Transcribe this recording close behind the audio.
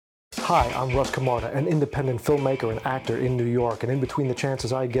Hi, I'm Russ Camarda, an independent filmmaker and actor in New York, and in between the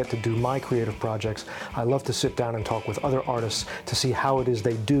chances I get to do my creative projects, I love to sit down and talk with other artists to see how it is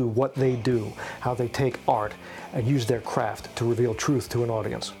they do what they do, how they take art and use their craft to reveal truth to an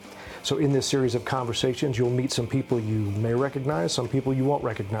audience. So in this series of conversations, you'll meet some people you may recognize, some people you won't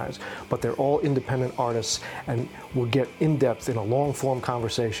recognize, but they're all independent artists, and we'll get in depth in a long-form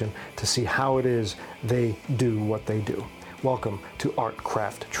conversation to see how it is they do what they do. Welcome to Art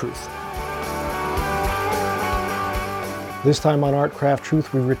Craft Truth. This time on Art Craft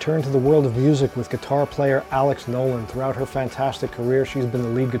Truth, we return to the world of music with guitar player Alex Nolan. Throughout her fantastic career, she's been the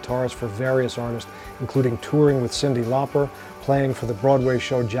lead guitarist for various artists, including touring with Cyndi Lauper, playing for the Broadway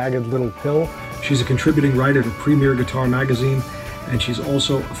show Jagged Little Pill. She's a contributing writer to Premier Guitar magazine, and she's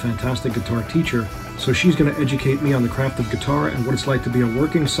also a fantastic guitar teacher. So she's going to educate me on the craft of guitar and what it's like to be a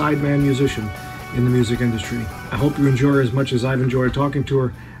working sideman musician in the music industry. I hope you enjoy her as much as I've enjoyed talking to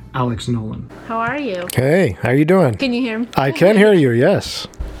her. Alex Nolan. How are you? Hey, how you doing? Can you hear me? I can hear you, yes.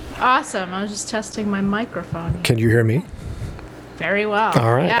 Awesome. I was just testing my microphone. Can you hear me? Very well.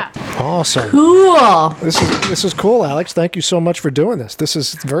 All right. Yeah. Awesome. Cool. This is cool, Alex. Thank you so much for doing this. This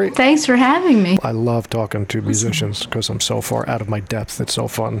is very... Thanks for having me. I love talking to musicians because I'm so far out of my depth. It's so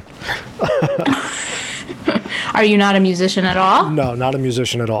fun. Are you not a musician at all? No, not a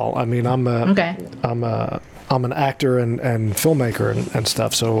musician at all. I mean, I'm an actor and filmmaker and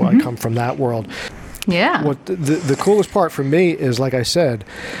stuff, so I come from that world. Yeah. What the coolest part for me is, like I said,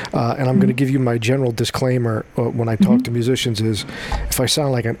 and I'm going to give you my general disclaimer when I talk to musicians, is if I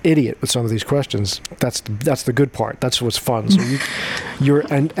sound like an idiot with some of these questions, that's the good part. That's what's fun. So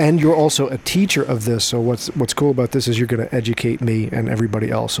you're also a teacher of this. So what's cool about this is you're going to educate me and everybody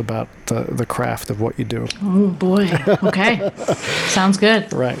else about the craft of what you do. Oh boy. Okay. Sounds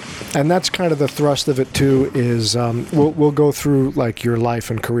good. Right. And that's kind of the thrust of it too. Is we'll go through like your life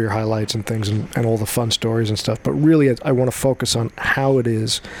and career highlights and things and all the fun stories and stuff, but really I want to focus on how it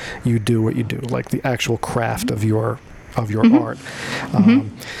is you do what you do, like the actual craft of your art.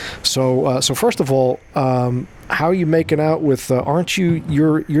 So first of all, how are you making out with aren't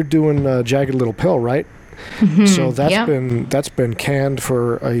you're doing Jagged Little Pill, right? So that's been canned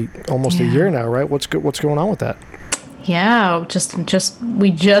for almost a year now, right? What's going on with that? Yeah,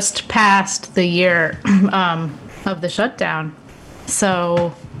 we just passed the year of the shutdown,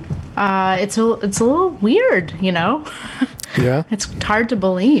 so it's a little weird, you know. Yeah, it's hard to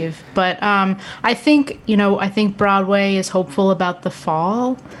believe, but I think Broadway is hopeful about the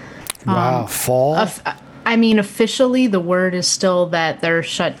fall. Wow, fall. I mean, officially, the word is still that they're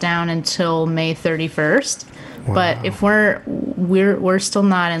shut down until May 31st. Wow. But if we're still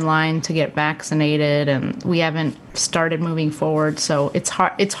not in line to get vaccinated, and we haven't started moving forward, so it's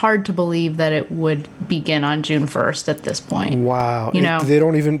hard to believe that it would begin on June 1st at this point. Wow. You know, they're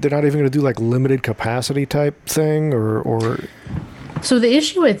not even going to do like limited capacity type thing or. So the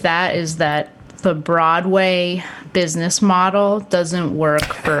issue with that is that the Broadway business model doesn't work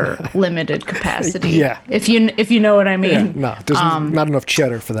for limited capacity. Yeah. If you know what I mean. Yeah, no, there's not enough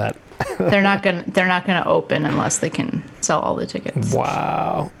cheddar for that. they're not gonna open unless they can sell all the tickets.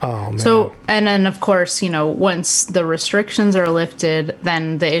 Wow. Oh man. So, and then of course, once the restrictions are lifted,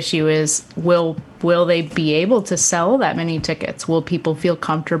 then the issue is will they be able to sell that many tickets? Will people feel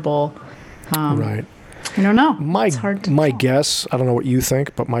comfortable? Right. I don't know. My guess, I don't know what you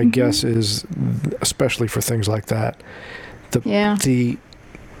think, but my guess is, especially for things like that, the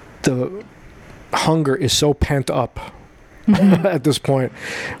hunger is so pent up at this point.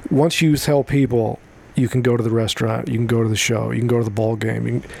 Once you tell people you can go to the restaurant, you can go to the show, you can go to the ball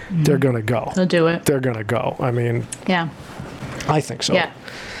game, they're going to go. They'll do it. They're going to go. I mean, yeah, I think so. Yeah.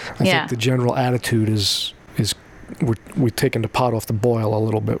 I think the general attitude is we're taking the pot off the boil a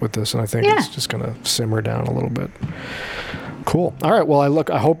little bit with this, and I think it's just going to simmer down a little bit. Cool. All right. Well,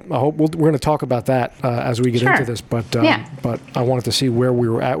 I hope we're going to talk about that as we get into this, but I wanted to see where we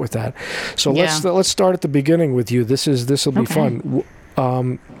were at with that. So let's start at the beginning with you. This will be fun.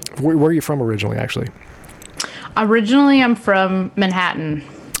 Where are you from originally, actually? Originally, I'm from Manhattan,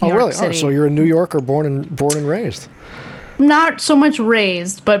 New York really? City. Oh, so you're a New Yorker, born and raised. Not so much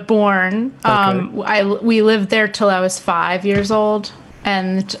raised, but born. Okay. We lived there till I was 5 years old,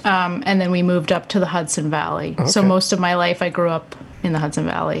 and then we moved up to the Hudson Valley. Okay. So most of my life I grew up in the Hudson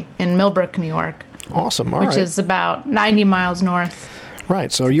Valley, in Millbrook, New York. Awesome. Which is about 90 miles north.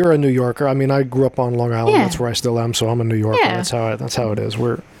 Right. So you're a New Yorker. I mean, I grew up on Long Island. Yeah. That's where I still am. So I'm a New Yorker. Yeah. That's how it is.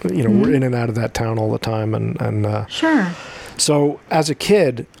 We're we're in and out of that town all the time, and sure. So as a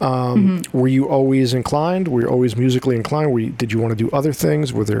kid, were you always inclined? Were you always musically inclined? Did you want to do other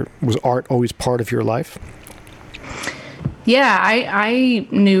things? Was art always part of your life? Yeah, I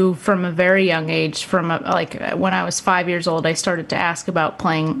knew from a very young age, like when I was 5 years old, I started to ask about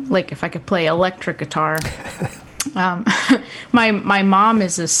playing, like if I could play electric guitar. Um, my mom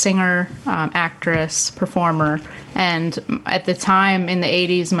is a singer, actress, performer, and at the time in the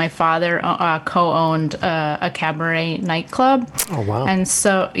 80s, my father co-owned a cabaret nightclub. Oh wow! And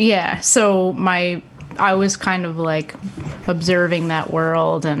so yeah, I was kind of like observing that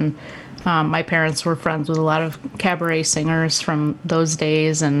world, and my parents were friends with a lot of cabaret singers from those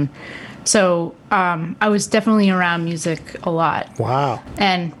days, and so I was definitely around music a lot. Wow.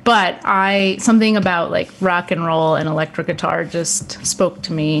 But something about like rock and roll and electric guitar just spoke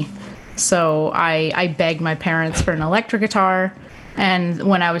to me. So I begged my parents for an electric guitar. And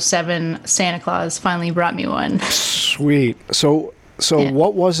when I was 7, Santa Claus finally brought me one. Sweet. So Yeah.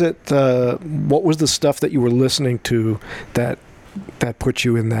 what was it? What was the stuff that you were listening to that put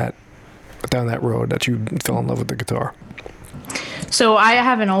you in down that road, that you fell in love with the guitar? So I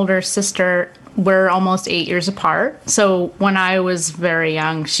have an older sister. We're almost 8 years apart. So when I was very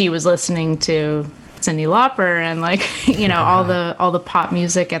young, she was listening to Cyndi Lauper and like, all the pop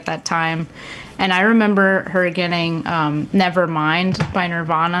music at that time. And I remember her getting Nevermind by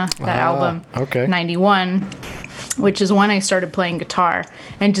Nirvana, that album, okay. 91, which is when I started playing guitar,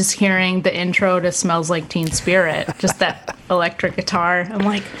 and just hearing the intro to Smells Like Teen Spirit, just that electric guitar. I'm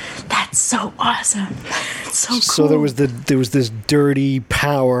like, that's so awesome. It's so cool. So there was this dirty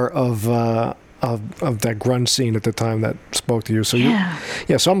power of that grunge scene at the time that spoke to you. So Yeah.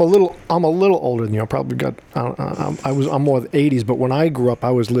 So I'm a little older than you. I probably got I'm more the 80s, but when I grew up,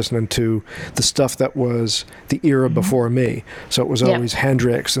 I was listening to the stuff that was the era before me. So it was Yep. always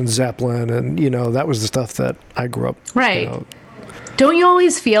Hendrix and Zeppelin, and that was the stuff that I grew up. Right. Don't you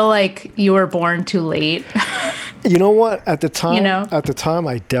always feel like you were born too late? You know what? At the time, You know?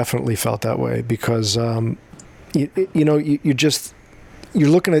 I definitely felt that way because, you're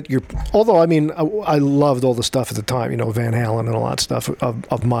looking at although I mean, I loved all the stuff at the time, Van Halen and all that stuff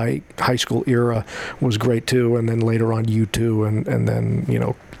of my high school era was great too. And then later on U2 and then,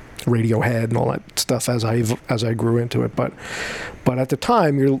 Radiohead and all that stuff as I grew into it. But at the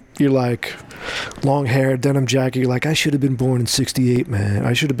time you're like long hair, denim jacket. You're like, I should have been born in '68, man.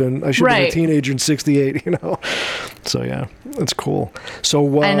 I should have been a teenager in '68. So yeah, that's cool.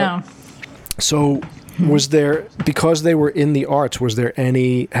 So I know. So was there, because they were in the arts, was there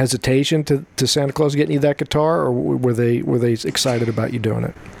any hesitation to Santa Claus getting you that guitar, or were they excited about you doing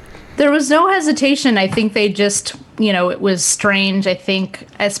it? There was no hesitation. I think they just, it was strange, I think,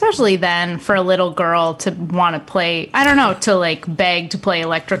 especially then for a little girl to want to play, I don't know, to like beg to play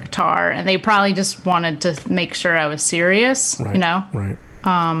electric guitar. And they probably just wanted to make sure I was serious, Right.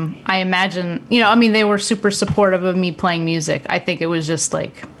 I imagine, they were super supportive of me playing music. I think it was just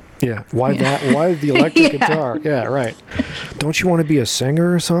like, yeah. Why that? Why the electric guitar? Yeah, right. Don't you want to be a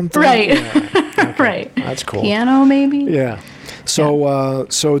singer or something? Right. Yeah. Okay. Right. That's cool. Piano, maybe? Yeah. So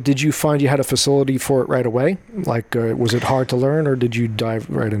did you find you had a facility for it right away? Like, was it hard to learn, or did you dive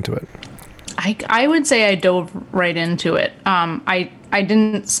right into it? I would say I dove right into it. I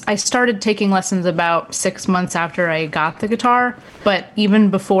started taking lessons about 6 months after I got the guitar, but even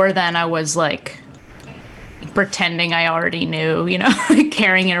before then I was like pretending I already knew,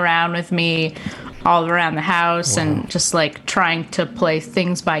 carrying it around with me all around the house. Wow. And just like trying to play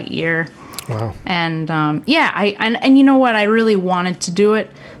things by ear. Wow. And and you know what? I really wanted to do it,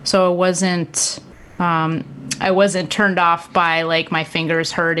 so I wasn't turned off by like my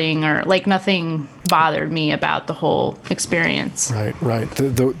fingers hurting, or like nothing bothered me about the whole experience. Right.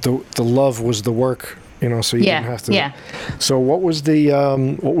 The love was the work, so you didn't have to. Yeah. So what was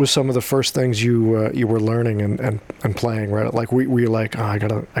some of the first things you were learning and playing, right? Like were you like, oh, I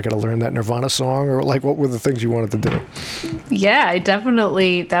gotta learn that Nirvana song, or like what were the things you wanted to do? Yeah,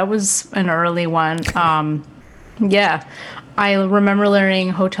 that was an early one. Yeah. I remember learning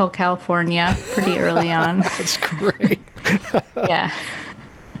Hotel California pretty early on. That's great. Yeah.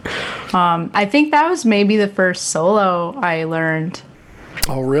 I think that was maybe the first solo I learned.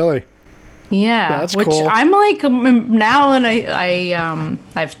 Oh, really? Yeah, that's which cool. I'm like now, and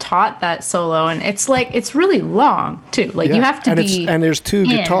I've taught that solo, and it's like it's really long too. Like you have to be. And there's two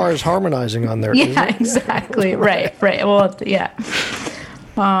guitars harmonizing on there. Yeah, exactly. Right. Well, yeah.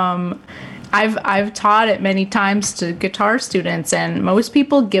 I've taught it many times to guitar students, and most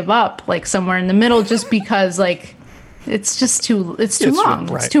people give up like somewhere in the middle just because like it's too long.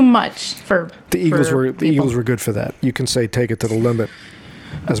 Right. It's too much for the Eagles. The Eagles were good for that. You can say take it to the limit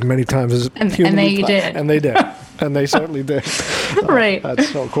as many times as and they did. And they did. And they certainly did. Right. That's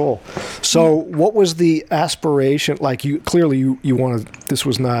so cool. So what was the aspiration? Like you clearly you wanted, this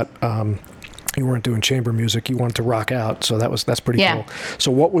was not You weren't doing chamber music. You wanted to rock out. So that's pretty Yeah. cool.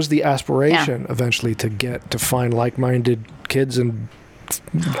 So what was the aspiration eventually to find like-minded kids and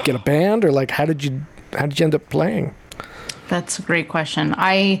get a band, or like how did you end up playing? That's a great question.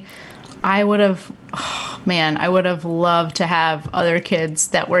 I would have, oh, man, I would have loved to have other kids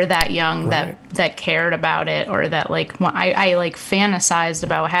that were that young Right. that cared about it, or that like I like fantasized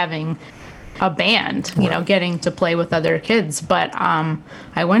about having a band, you know, getting to play with other kids. But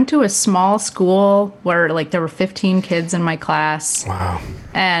I went to a small school where like there were 15 kids in my class, Wow.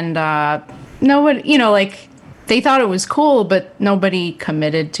 and nobody, you know, like they thought it was cool, but nobody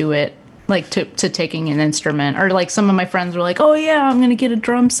committed to it, like to taking an instrument. Or like some of my friends were like, oh yeah, I'm gonna get a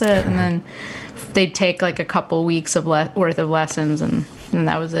drum set, and then they'd take like a couple weeks of worth of lessons, and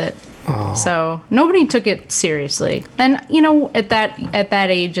that was it. So nobody took it seriously. And you know, at that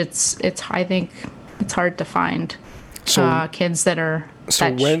age, it's I think it's hard to find kids that are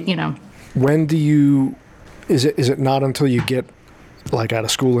you know. When do you? Is it not until you get like out of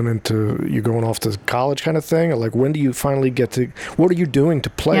school and into you're going off to college kind of thing, or like when do you finally get to? What are you doing to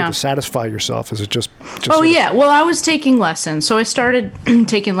play to satisfy yourself? Is it just oh yeah, well I was taking lessons, so I started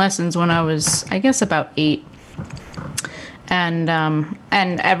taking lessons when I was, I guess, about 8, and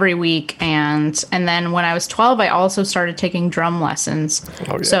every week, and then when I was 12, I also started taking drum lessons.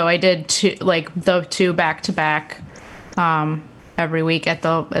 Oh, yeah. So I did the two back to back every week at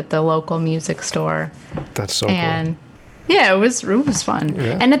the local music store. That's so And yeah, it was fun.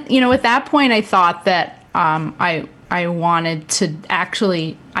 Yeah. And at that point, I thought that I wanted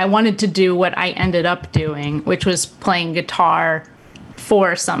to do what I ended up doing, which was playing guitar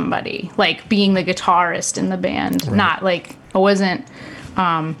for somebody, like being the guitarist in the band. Right. Not like I wasn't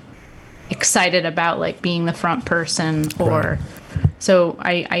excited about like being the front person, or Right. so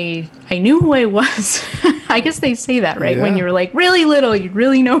I knew who I was. I guess they say that, right? When Yeah. you're like really little, you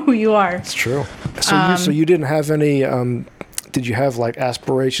really know who you are. It's true. So you didn't have any? Did you have like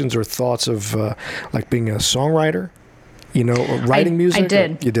aspirations or thoughts of like being a songwriter? You know, or writing music? I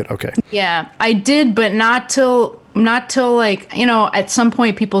did. You did. Okay. Yeah, I did, but not till like, you know, at some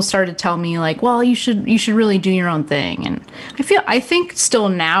point people started telling me like, well, you should really do your own thing. And I think still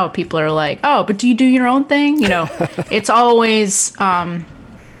now people are like, oh, but do you do your own thing? You know, it's always thought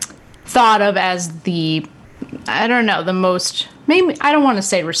of as the, I don't know, the most, maybe, I don't want to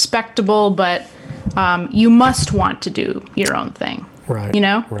say respectable, but you must want to do your own thing. Right. You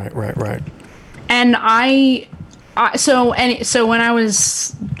know? Right. And so when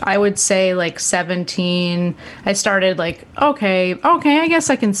I would say like 17, I started like, okay, I guess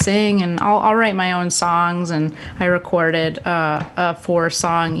I can sing, and I'll write my own songs. And I recorded a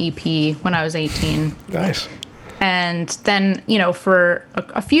 4-song EP when I was 18. Nice. And then, you know, for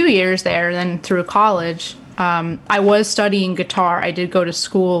a few years there, then through college, I was studying guitar. I did go to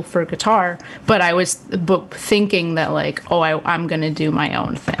school for guitar, but I was thinking that like, oh, I'm going to do my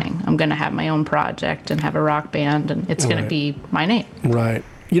own thing. I'm going to have my own project and have a rock band, and it's going to be my name. Right.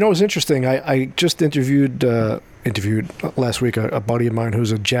 You know, it's interesting. I just interviewed last week a buddy of mine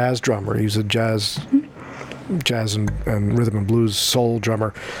who's a jazz drummer. He's a jazz and rhythm and blues soul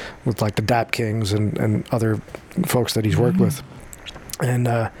drummer with like the Dap Kings and other folks that he's worked with. And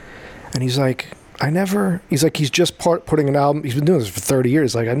he's like, he's just putting an album. He's been doing this for 30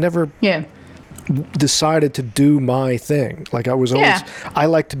 years. Like I never decided to do my thing. Like I was always, I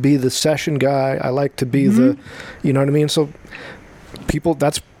like to be the session guy. I like to be the, you know what I mean? So people,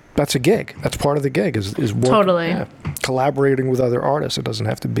 that's a gig. That's part of the gig is work, Totally. Collaborating with other artists. It doesn't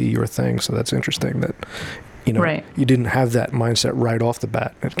have to be your thing. So that's interesting that, you know, you didn't have that mindset right off the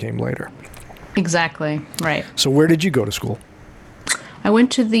bat. It came later. Exactly. Right. So where did you go to school? I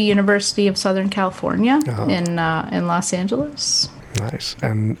went to the University of Southern California in Los Angeles. Nice.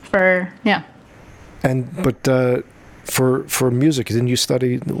 And for music, didn't you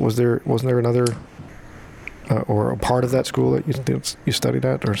study? Wasn't there another or a part of that school that you studied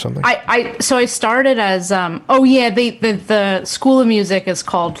at or something? So I started as the School of Music is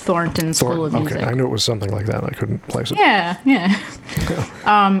called Thornton School of Music. Okay, I knew it was something like that. I couldn't place it. Yeah.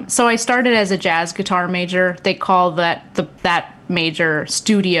 So I started as a jazz guitar major. They call that major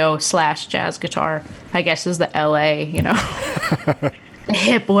studio / jazz guitar, I guess, is the LA, you know. The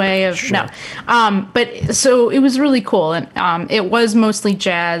hip way of but so it was really cool, and it was mostly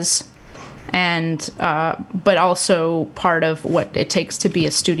jazz, and but also part of what it takes to be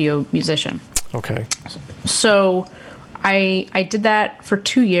a studio musician. Okay. So I did that for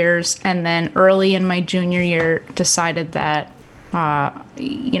 2 years, and then early in my junior year decided that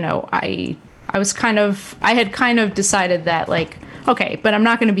you know, I had kind of decided that like, okay, but I'm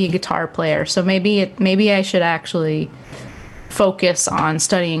not going to be a guitar player, so maybe I should actually focus on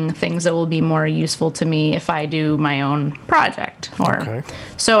studying things that will be more useful to me if I do my own project. Okay.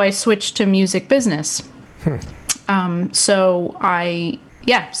 So I switched to music business. So I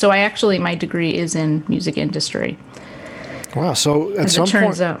actually, my degree is in music industry. Wow. So at some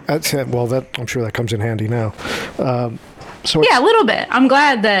turns point, out. well, I'm sure that comes in handy now. So Yeah, a little bit. I'm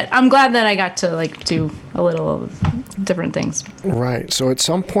glad that I got to like do a little different things. right. So at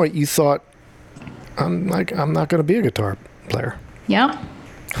some point, you thought, I'm not going to be a guitar player. Yep.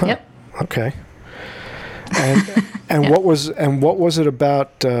 Yep. Okay. And what was it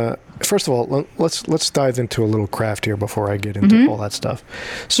about? First of all, let's dive into a little craft here before I get into all that stuff.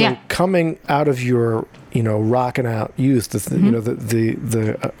 So coming out of your rocking out youth,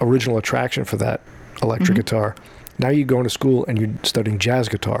 the original attraction for that electric guitar. Now you're going to school and you're studying jazz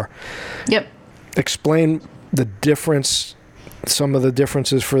guitar. Yep. Explain the difference, some of the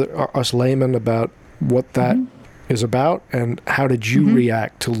differences for us laymen about what that is about, and how did you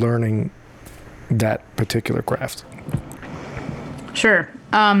react to learning that particular craft? Sure.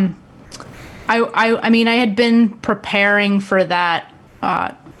 I mean, I had been preparing for that,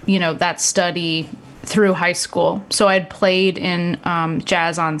 that study through high school. So I'd played in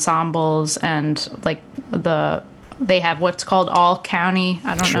jazz ensembles, and like they have what's called all county.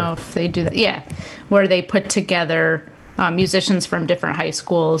 I don't know if they do that. Yeah, where they put together musicians from different high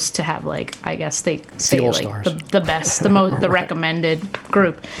schools to have, like, I guess they say like the best, the recommended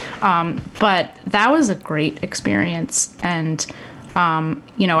group. But that was a great experience, and where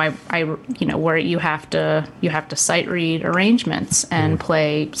you have to sight read arrangements and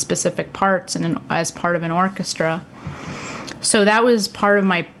play specific parts and as part of an orchestra. So that was part of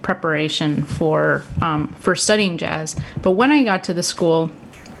my preparation for studying jazz. But when I got to the school,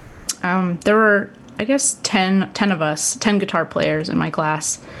 there were, I guess, 10 of us, 10 guitar players in my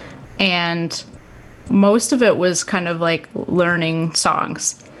class. And most of it was kind of like learning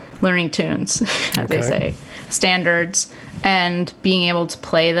songs, learning tunes, as they say, standards, and being able to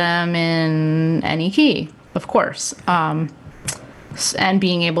play them in any key, of course. And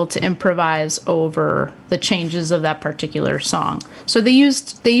being able to improvise over the changes of that particular song. So they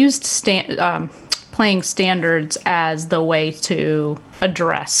used playing standards as the way to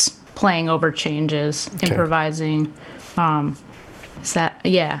address playing over changes, improvising. Is that,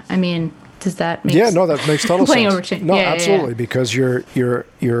 yeah? I mean, does that make sense? Yeah, no, that makes total playing sense. Over change. No, yeah, absolutely, because you're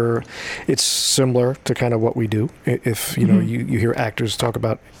it's similar to kind of what we do. If you hear actors talk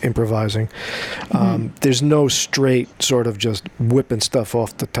about improvising, there's no straight sort of just whipping stuff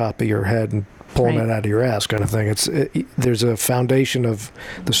off the top of your head and pulling it out of your ass kind of thing. There's a foundation of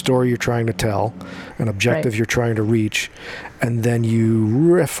the story you're trying to tell, an objective you're trying to reach, and then you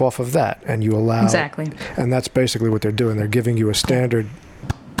riff off of that, and you allow exactly. And that's basically what they're doing. They're giving you a standard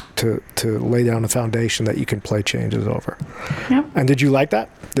to lay down the foundation that you can play changes over. Yep. And did you like that?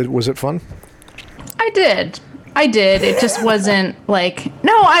 Was it fun? I did. It just wasn't like,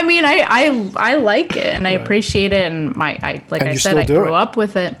 no, I mean, I like it and I appreciate it. And I grew up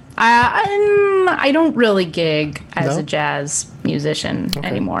with it. I don't really gig as a jazz musician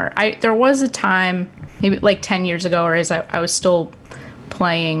anymore. There was a time, maybe like 10 years ago, where I was still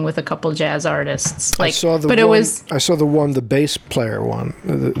playing with a couple jazz artists. Like, I saw the bass player one.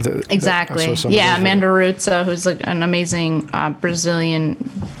 Exactly. Yeah, Amanda Ruzza, who's like an amazing Brazilian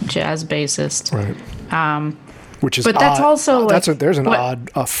jazz bassist. Right. Which is, but that's odd. Also like, there's an odd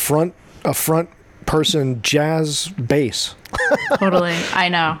front person jazz bass. Totally, I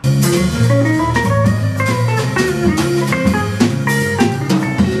know.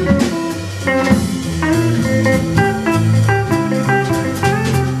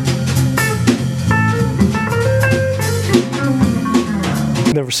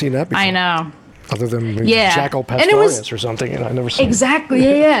 Never seen that before. I know. Other than Jackal Pastorius or something, and I never seen exactly.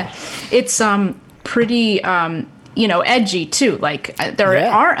 Yeah. It's pretty edgy too. Like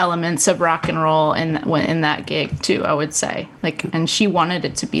there are elements of rock and roll in that gig too, I would say. Like, and she wanted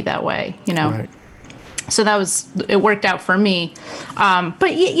it to be that way, Right. So it worked out for me.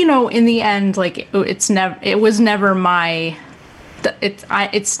 But in the end, like it was never my.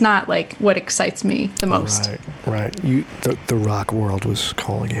 It's not like what excites me the most. Right. The rock world was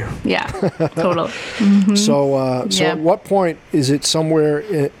calling you. Yeah, totally. Mm-hmm. So at what point is it somewhere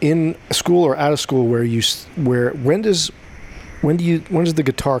in school or out of school when does the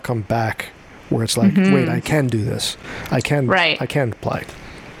guitar come back where it's like, wait, I can do this. I can play.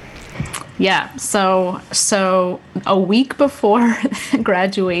 Yeah, so a week before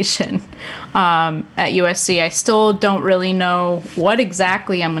graduation at USC, I still don't really know what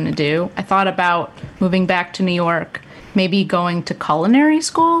exactly I'm going to do. I thought about moving back to New York maybe going to culinary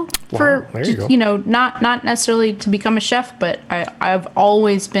school for, there you go. not necessarily to become a chef, but I've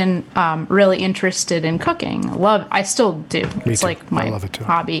always been really interested in cooking. I still do. It's too. like my I love it too.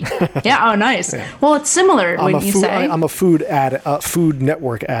 hobby. Yeah. Oh, nice. Yeah. Well, it's similar. I'm When you say I'm a Food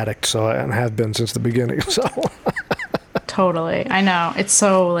Network addict, and have been since the beginning. So totally, I know it's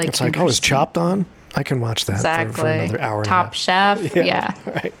so like. it's like, is Chopped on? I can watch that exactly. for another hour. Top Chef. Yeah.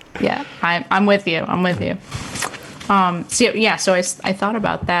 Right. Yeah. I'm with you. So I thought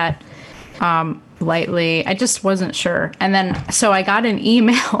about that lightly. I just wasn't sure. And then, so I got an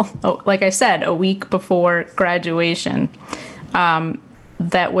email, like I said, a week before graduation,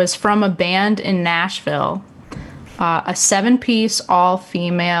 that was from a band in Nashville, a 7-piece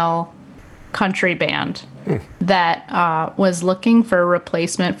all-female country band that was looking for a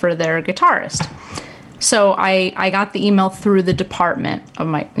replacement for their guitarist. So I got the email through the department of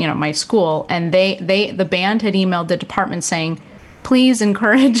my school, and the band had emailed the department saying, please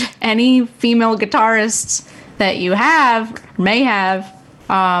encourage any female guitarists that you may have,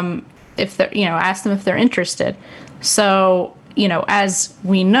 if they're, ask them if they're interested. So, as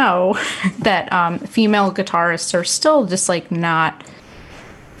we know that female guitarists are still just like not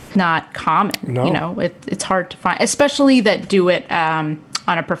common. No. It's hard to find, especially that do it on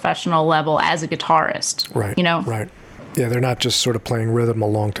a professional level as a guitarist. Right. Right. Yeah, they're not just sort of playing rhythm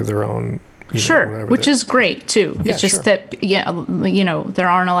along to their own. Sure, which is great too. Yeah, it's just that there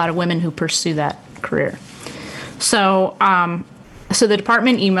aren't a lot of women who pursue that career. So so the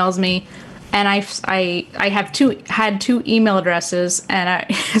department emails me, and I had two email addresses,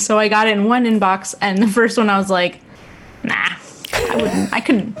 and so I got it in one inbox, and the first one I was like, nah, I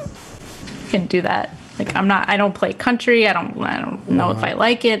couldn't do that. Like I don't play country. I don't know if I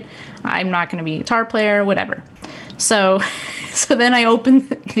like it. I'm not going to be a guitar player, whatever. So then I opened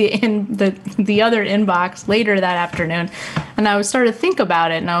the other inbox later that afternoon, and I started to think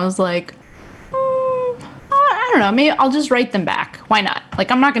about it, and I was like, I don't know, maybe I'll just write them back. Why not?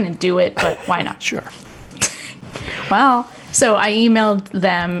 Like, I'm not going to do it, but why not? Sure. Well, so I emailed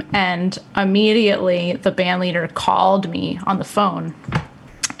them, and immediately the band leader called me on the phone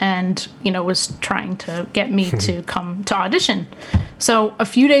and, was trying to get me to come to audition. So a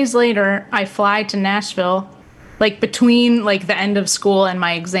few days later, I fly to Nashville. Like between like the end of school and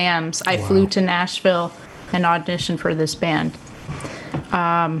my exams, I flew to Nashville and auditioned for this band.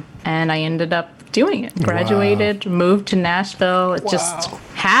 And I ended up doing it. Graduated, moved to Nashville. It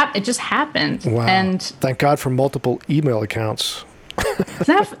just happened. Wow. And thank God for multiple email accounts.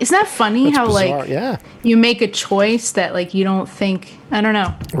 Isn't that funny? How bizarre. like yeah. You make a choice that like you don't think, I don't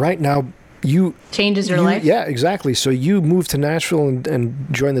know. Right now you changes your life. Yeah, exactly. So you moved to Nashville and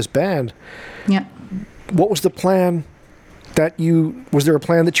joined this band. Yeah. What was the plan was there a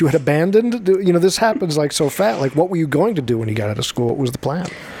plan that you had abandoned? This happens like so fast. Like, what were you going to do when you got out of school? What was the plan?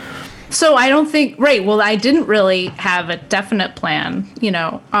 So I don't think, right. Well, I didn't really have a definite plan,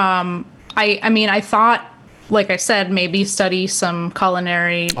 I thought, like I said, maybe study some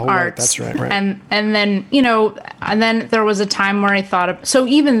culinary arts. Right, that's right. And then, and then there was a time where I thought of, so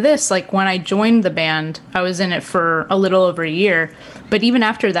even this, like when I joined the band, I was in it for a little over a year. But even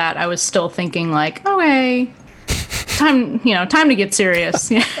after that, I was still thinking like, okay, time to get serious.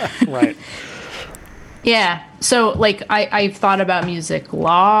 Right. Yeah. So like I've thought about music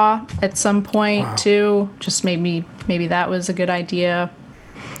law at some point too. Just maybe that was a good idea.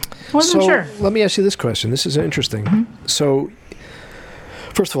 Wasn't sure. Let me ask you this question. This is interesting. Mm-hmm. So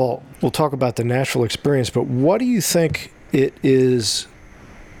first of all, we'll talk about the Nashville experience, but what do you think it is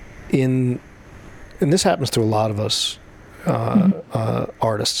and this happens to a lot of us,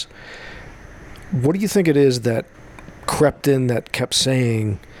 artists. What do you think it is that crept in that kept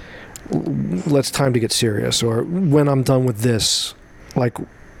saying, let's time to get serious, or when I'm done with this? Like,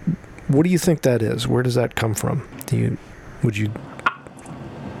 what do you think that is? Where does that come from?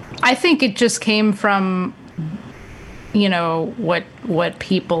 I think it just came from, what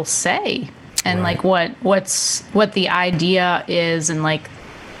people say, and right. like what the idea is, and like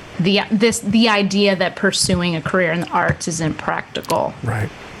the idea that pursuing a career in the arts isn't practical. Right.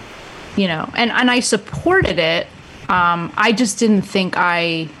 And I supported it. I just didn't think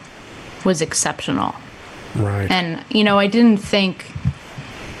I was exceptional. Right. And, I didn't think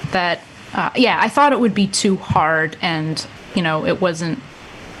that, I thought it would be too hard, and, it wasn't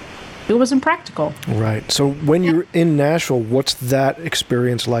practical. Right. So when you're in Nashville, what's that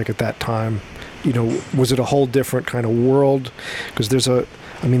experience like at that time? Was it a whole different kind of world? Because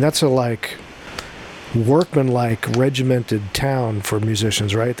that's a like workman-like regimented town for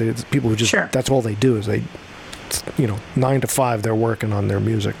musicians, right? People who just, sure. That's all they do is they 9 to 5 they're working on their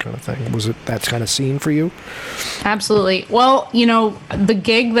music kind of thing. Was it that kind of scene for you? Absolutely. Well, the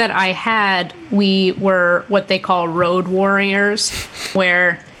gig that I had, we were what they call road warriors,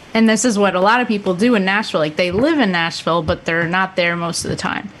 and this is what a lot of people do in Nashville. Like, they live in Nashville, but they're not there most of the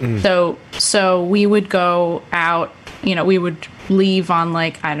time. So we would go out, we would leave on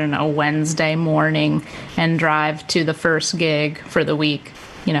Wednesday morning and drive to the first gig for the week,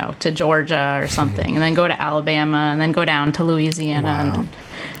 to Georgia or something, and then go to Alabama, and then go down to Louisiana. Wow.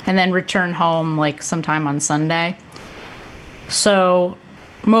 And then return home sometime on Sunday. So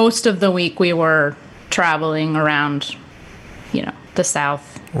most of the week we were traveling around, the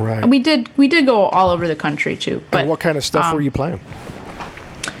South. Right. And we did go all over the country too. But and what kind of stuff were you playing?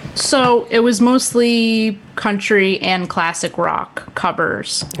 So it was mostly country and classic rock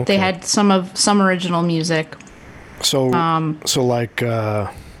covers. Okay. They had some original music. So like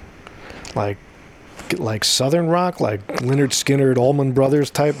Southern rock, like Lynyrd Skynyrd, Allman Brothers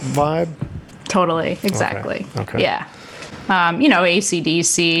type vibe? Totally, exactly. Okay. Yeah.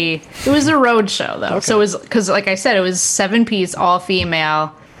 AC/DC. It was a road show, though. Okay. So it was, because like I said, it was 7-piece, all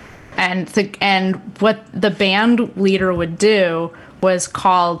female. And what the band leader would do was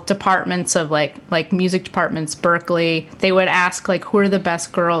call departments of like music departments, Berkeley. They would ask, who are the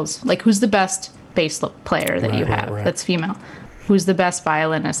best girls? Who's the best bass player that you have that's female? Who's the best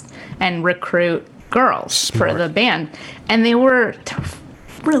violinist? And recruit girls for the band. And they were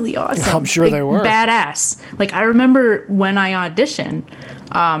really awesome. I'm sure they were. Badass. I remember when I auditioned,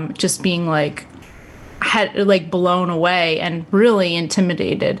 just being blown away and really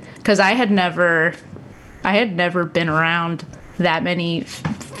intimidated, because I had never been around that many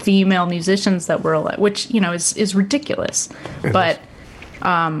female musicians that were which is ridiculous. But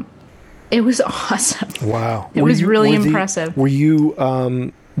it was awesome. Wow. It was really impressive. Were you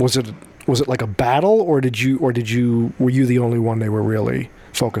was it like a battle, or were you the only one they were really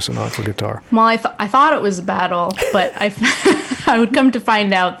focusing on for guitar? Well, I thought it was a battle, but I would come to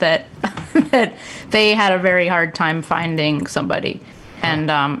find out that they had a very hard time finding somebody,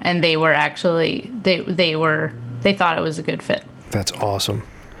 and they were actually they thought it was a good fit. That's awesome.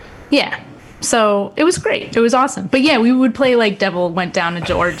 Yeah. So it was great. It was awesome. But yeah, we would play Devil Went Down to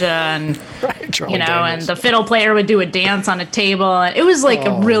Georgia, and Charlie and Daniels. the fiddle player would do a dance on a table. It was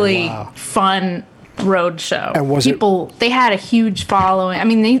a really fun road show. And was they had a huge following. I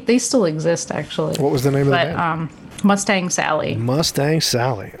mean, they still exist, actually. What was the name of the band? Mustang Sally. Mustang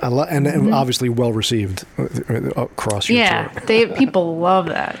Sally. And obviously well received across your tour. People love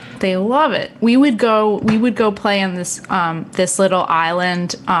that. They love it. We would go play on this little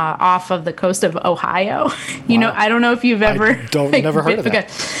island off of the coast of Ohio. I don't know if you've ever never heard of that.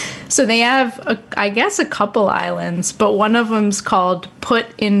 So they have I guess a couple islands, but one of them's called Put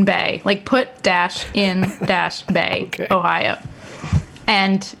in Bay, Put dash in dash Bay, Okay. Ohio.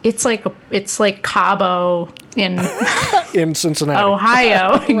 And it's like Cabo in Cincinnati,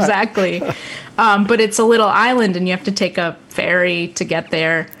 Ohio, exactly. But it's a little island, and you have to take a ferry to get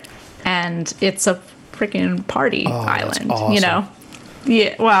there, and it's a freaking party island. That's awesome.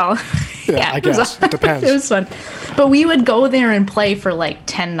 Yeah. Well, I guess it depends. It was fun, but we would go there and play for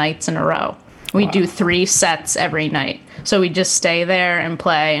 10 nights in a row. We'd do 3 sets every night, so we'd just stay there and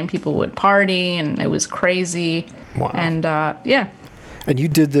play, and people would party, and it was crazy. Wow. And yeah. And you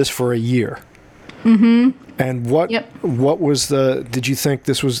did this for a year. Mm-hmm. And what was did you think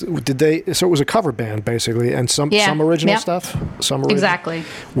this was, so it was a cover band basically, and some original stuff? Exactly.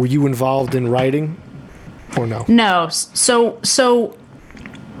 Were you involved in writing or no? No. So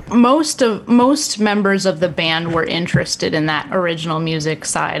most members of the band were interested in that original music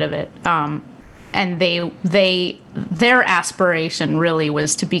side of it. And their aspiration really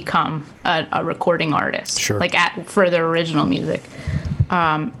was to become a recording artist, sure. For their original music.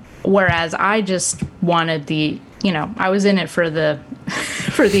 Whereas I just wanted I was in it for the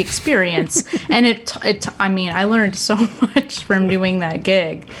experience, and I learned so much from doing that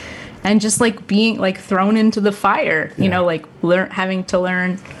gig, and just being thrown into the fire, having to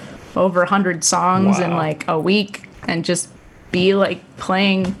learn over 100 songs in a week, and just be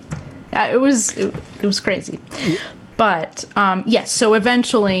playing. It was crazy. But yes, so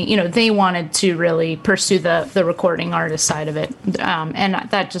eventually, they wanted to really pursue the recording artist side of it, and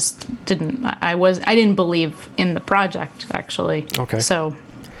that just didn't. I didn't believe in the project, actually. Okay. So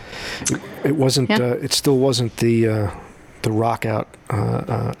it wasn't. It still wasn't the rock out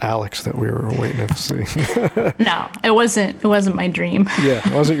Alex that we were waiting to see. No, it wasn't. It wasn't my dream. Yeah,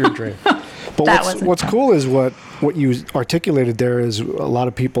 it wasn't your dream. But what's cool is what you articulated there is a lot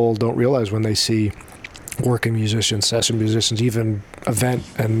of people don't realize when they see working musicians, session musicians, even event,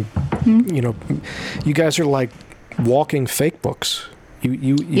 and you know, you guys are like walking fake books.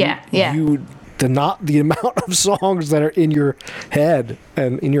 The amount of songs that are in your head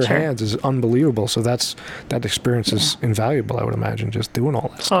and in your hands is unbelievable. So that experience is invaluable, I would imagine, just doing all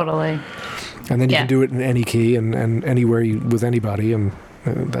that Totally. stuff. And then you can do it in any key and anywhere with anybody, and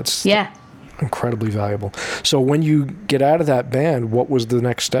that's incredibly valuable. So when you get out of that band, what was the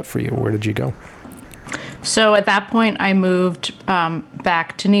next step for you? Where did you go? So at that point, I moved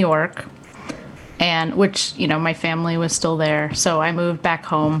back to New York. And which, you know, my family was still there. So I moved back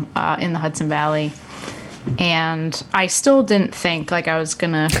home in the Hudson Valley. And I still didn't think like I was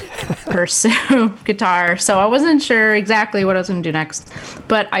going to pursue guitar. So I wasn't sure exactly what I was going to do next.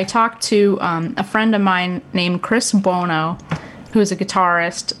 But I talked to a friend of mine named Chris Bono, who's a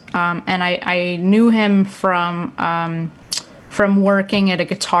guitarist. And I knew him from working at a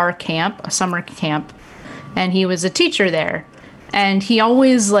guitar camp, a summer camp. And he was a teacher there. And he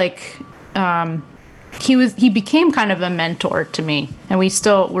always like... he became kind of a mentor to me, and we're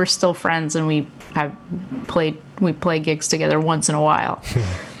still friends, and we play gigs together once in a while.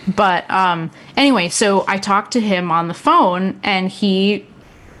 But anyway, so I talked to him on the phone, and he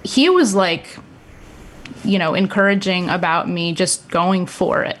was like, you know, encouraging about me just going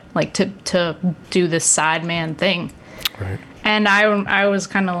for it, like to do this sideman thing. Right. And I was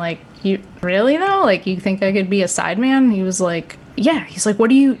kind of like, you really though? Like, you think I could be a sideman? He was like, yeah. He's like,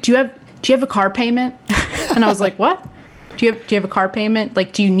 do you have a car payment? And I was like, what? Do you have a car payment?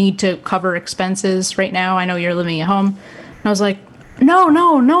 Like, do you need to cover expenses right now? I know you're living at home. And I was like,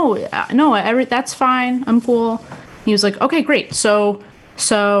 no, that's fine. I'm cool. He was like, okay, great. So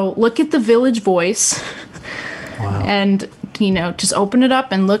look at the Village Voice. Wow. And, you know, just open it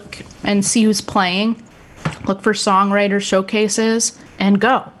up and look and see who's playing. Look for songwriter showcases and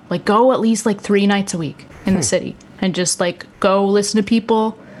go. Like, go at least like 3 nights a week in the city, and just like go listen to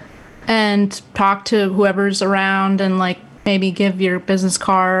people and talk to whoever's around, and like maybe give your business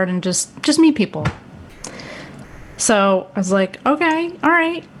card and just meet people. So I was like, okay, all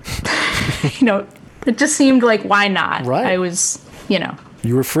right. You know, it just seemed like, why not? Right. I was, you know.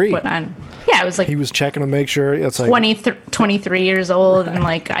 You were free. I was like, he was checking to make sure it's like 23 years old, and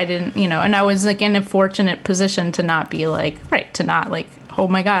like I didn't, you know, and I was like in a fortunate position to not be like, to not like, oh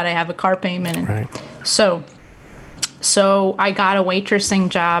my God, I have a car payment. And right. So I got a waitressing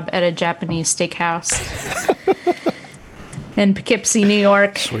job at a Japanese steakhouse in Poughkeepsie, New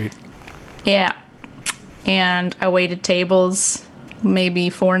York. Sweet. Yeah. And I waited tables maybe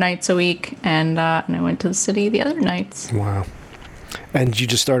 4 nights a week, and I went to the city the other nights. Wow. And you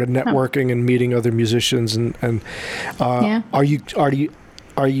just started networking and meeting other musicians, and are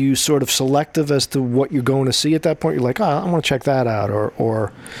you sort of selective as to what you're going to see at that point? You're like, oh, I want to check that out,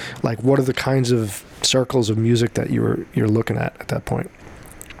 or like, what are the kinds of circles of music that you're looking at that point?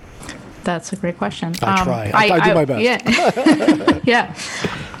 That's a great question. I try. I do my best. Yeah. Yeah.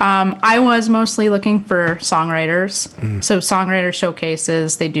 I was mostly looking for songwriters. So songwriter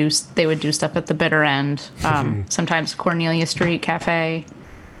showcases, they would do stuff at the Bitter End. Sometimes Cornelia Street Cafe,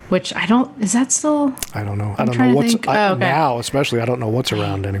 which is that still? I don't know. I'm I don't know what's okay. now, especially. I don't know what's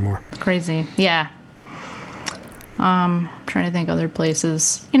around anymore. Crazy. Yeah. Trying to think other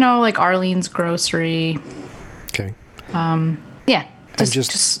places, you know, like Arlene's Grocery. Okay. Yeah.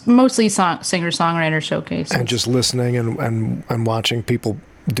 Just mostly singer-songwriter showcases. And just listening and watching people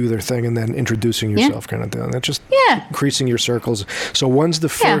do their thing, and then introducing yourself, kind of thing. That's just increasing your circles. So what's the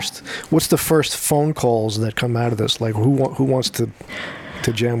first phone calls that come out of this? Like, who wants to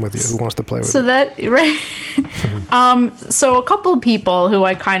jam with you? Who wants to play with you? So that, right. So a couple of people who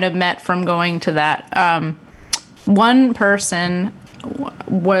I kind of met from going to that. One person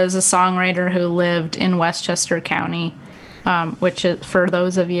was a songwriter who lived in Westchester County, which is, for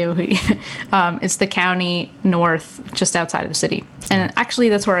those of you who, it's the county north, just outside of the city. And actually,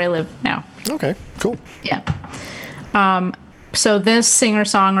 that's where I live now. Okay, cool. Yeah. So this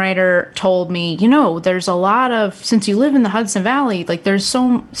singer-songwriter told me, you know, there's a lot of, since you live in the Hudson Valley, like there's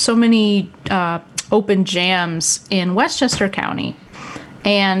so many open jams in Westchester County.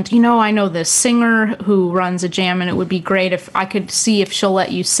 And, you know, I know this singer who runs a jam, and it would be great if I could see if she'll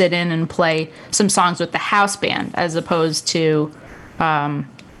let you sit in and play some songs with the house band, as opposed to,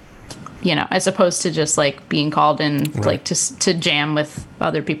 just like being called in, like to jam with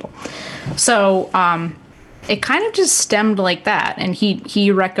other people. So it kind of just stemmed like that. And he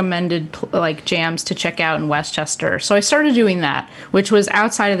recommended like jams to check out in Westchester. So I started doing that, which was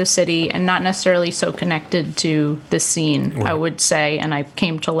outside of the city and not necessarily so connected to the scene, I would say, and I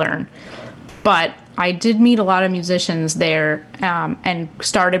came to learn. But I did meet a lot of musicians there, and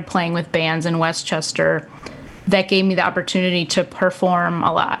started playing with bands in Westchester. that gave me the opportunity to perform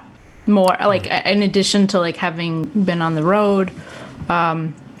a lot more, like in addition to like having been on the road,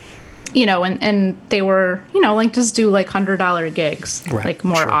 you know, and they were, you know, like just do like $100 gigs, right, like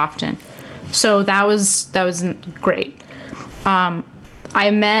more often. So that was great. I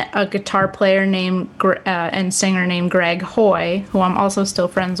met a guitar player named and singer named Greg Hoy, who I'm also still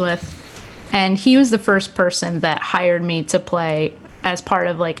friends with, and he was the first person that hired me to play as part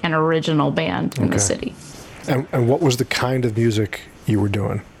of like an original band in the city. And what was the kind of music you were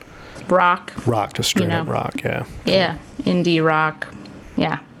doing? Rock. Rock, just straight up rock, yeah. Yeah, indie rock,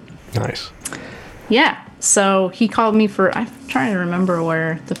 yeah. Nice. Yeah, so he called me for, I'm trying to remember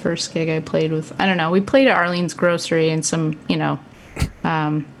where the first gig I played with, I don't know, we played at Arlene's Grocery and some, you know,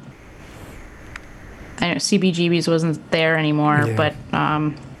 I know CBGB's wasn't there anymore, but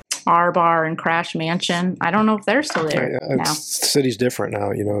R Bar and Crash Mansion, I don't know if they're still there now. The city's different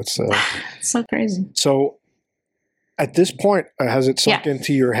now, you know, it's so crazy. So at this point, has it sunk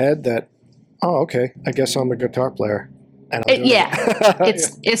into your head that, oh, okay, I guess I'm a guitar player? And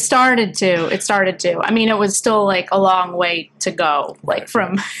it started to. I mean, it was still like a long way to go, like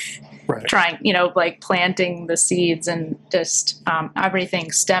from trying, you know, like planting the seeds and just everything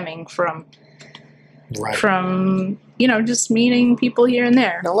stemming from, you know, just meeting people here and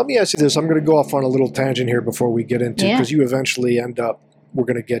there. Now, let me ask you this. I'm going to go off on a little tangent here before we get into, because you eventually end up, we're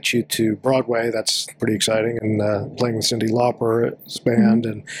going to get you to Broadway. That's pretty exciting. And playing with Cyndi Lauper's band,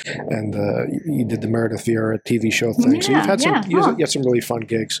 and you did the Meredith Vieira TV show thing. So you've had you had some really fun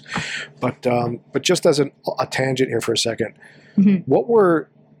gigs. But just as a tangent here for a second, did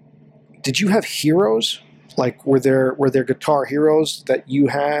you have heroes? Like, were there guitar heroes that you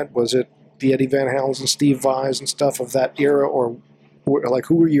had? Was it the Eddie Van Halens and Steve Vais and stuff of that era, or like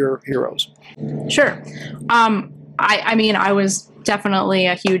who were your heroes? Sure. I mean, I was definitely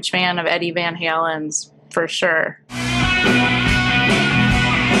a huge fan of Eddie Van Halen's, for sure.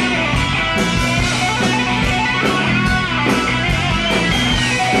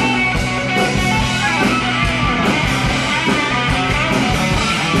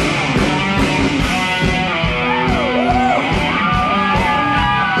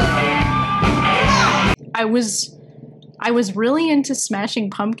 I was really into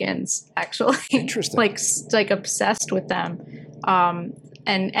Smashing Pumpkins, actually. Interesting. like obsessed with them.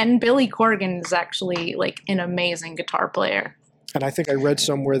 And Billy Corgan is actually like an amazing guitar player. And I think I read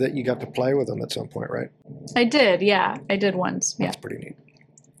somewhere that you got to play with him at some point, right? I did, yeah. I did once. That's pretty neat.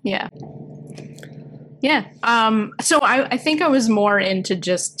 Yeah. Yeah. So I think I was more into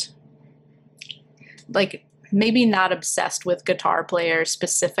just like maybe not obsessed with guitar players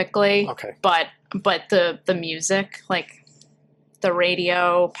specifically, but the music, like the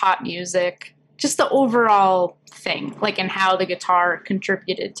radio, pop music, just the overall thing, like, and how the guitar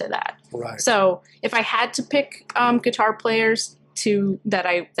contributed to that. Right. So if I had to pick guitar players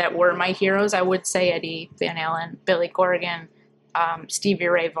that were my heroes, I would say Eddie Van Halen, Billy Corgan, Stevie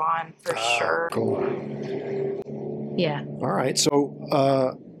Ray Vaughan for sure. Cool. Yeah. All right.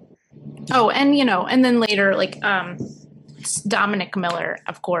 So. And you know, and then later, like Dominic Miller,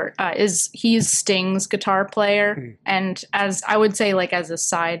 of course, he's Sting's guitar player, and as I would say, like as a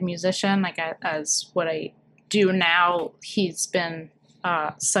side musician, like as what I do now, he's been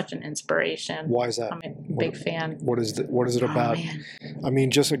such an inspiration. Why is that? I'm a big fan. What is it about? Man. I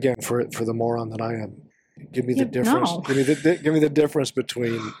mean, just again for the moron that I am, give me the difference. No. Give me the difference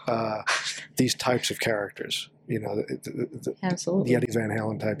between these types of characters. You know, absolutely, the Eddie Van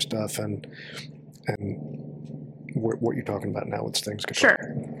Halen type stuff, and what you're talking about now with Sting's guitar.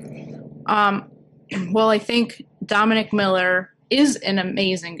 Sure. Well, I think Dominic Miller is an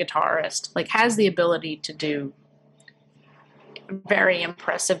amazing guitarist. Like, has the ability to do very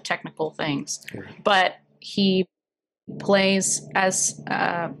impressive technical things, but he plays as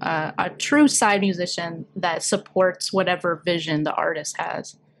a true side musician that supports whatever vision the artist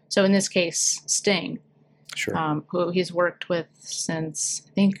has. So in this case, Sting. Sure. Who he's worked with since,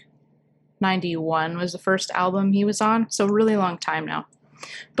 I think, 91 was the first album he was on. So really long time now.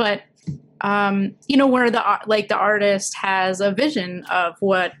 But, you know, where the artist has a vision of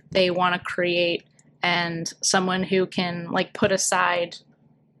what they want to create, and someone who can like put aside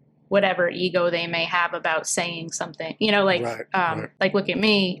whatever ego they may have about saying something, you know, like, like look at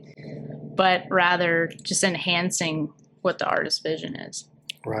me, but rather just enhancing what the artist's vision is.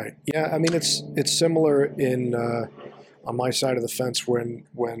 Right. Yeah. I mean, it's similar in on my side of the fence when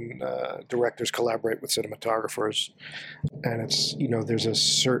directors collaborate with cinematographers, and it's, you know, there's a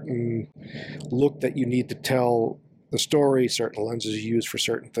certain look that you need to tell the story, certain lenses you use for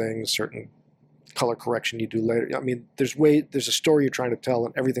certain things, certain color correction you do later. I mean, there's a story you're trying to tell,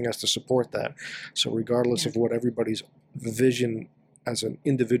 and everything has to support that. So regardless of what everybody's vision as an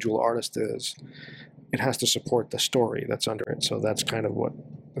individual artist is, it has to support the story that's under it. So that's kind of what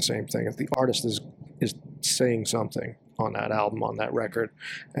the same thing. If the artist is saying something on that album, on that record,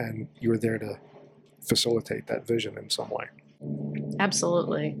 and you're there to facilitate that vision in some way.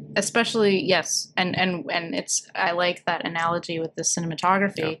 Absolutely. Especially, yes. And it's, I like that analogy with the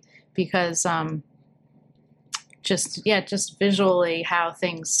cinematography because just visually how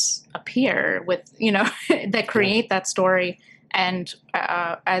things appear with, that create that story. And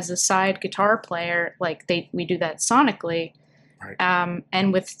as a side guitar player, like we do that sonically, right.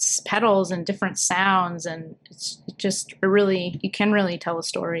 And with pedals and different sounds, and it's just you can really tell a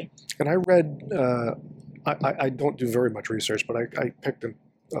story. And I read, I don't do very much research, but I picked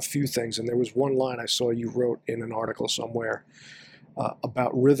a few things, and there was one line I saw you wrote in an article somewhere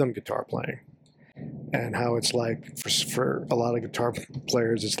about rhythm guitar playing, and how it's like for a lot of guitar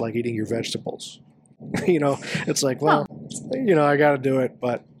players, it's like eating your vegetables. It's like, well, I got to do it,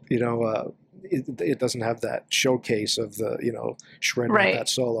 but it doesn't have that showcase of the shredding of that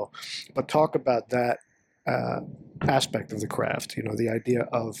solo. But talk about that aspect of the craft. The idea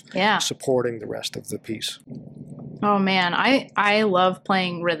of supporting the rest of the piece. Oh man, I love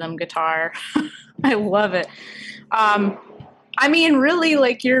playing rhythm guitar. I love it. I mean, really,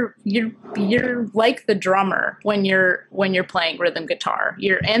 like you're like the drummer when you're playing rhythm guitar.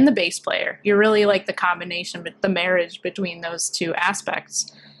 And the bass player. You're really like the combination, the marriage between those two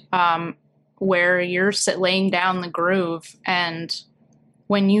aspects, where you're laying down the groove, and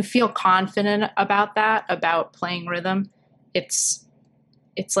when you feel confident about playing rhythm, it's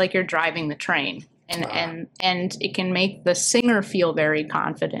like you're driving the train, and it can make the singer feel very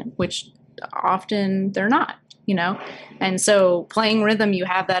confident, which often they're not. And so playing rhythm, you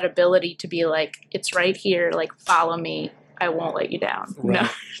have that ability to be like, it's right here, like, follow me, I won't let you down. Right.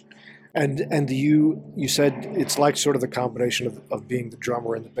 And you said it's like sort of the combination of being the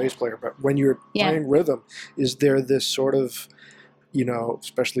drummer and the bass player, but when you're playing rhythm, is there this sort of,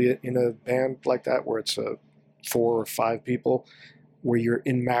 especially in a band like that where it's 4 or 5 people, where you're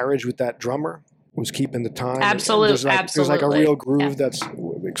in marriage with that drummer who's keeping the time? Absolutely. There's like a real groove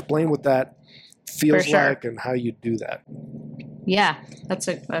explain what that feels like and how you do that. Yeah, that's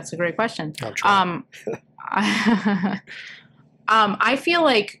a great question. I feel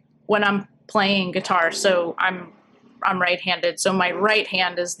like when I'm playing guitar, so I'm right-handed, so my right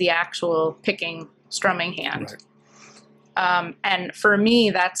hand is the actual picking, strumming hand. Right. And for me,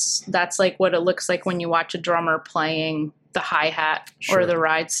 that's like what it looks like when you watch a drummer playing the hi-hat or the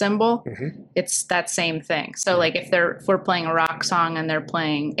ride cymbal. Mm-hmm. It's that same thing. So like if we're playing a rock song and they're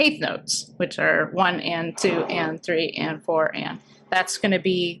playing eighth notes, which are 1 and 2 and 3 and 4, and that's going to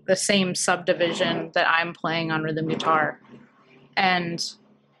be the same subdivision that I'm playing on rhythm guitar. And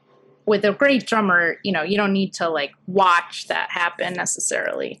with a great drummer, you don't need to like watch that happen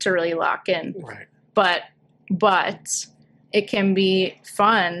necessarily to really lock in. Right. But it can be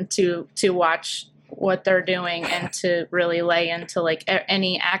fun to watch what they're doing and to really lay into like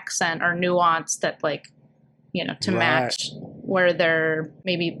any accent or nuance that like, to match where they're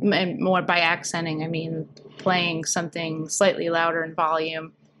maybe more. By accenting, I mean playing something slightly louder in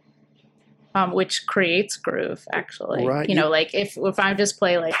volume, which creates groove actually. Right. Like if I just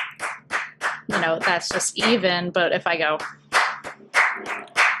play like, that's just even, but if I go,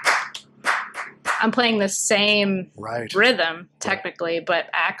 I'm playing the same rhythm technically, but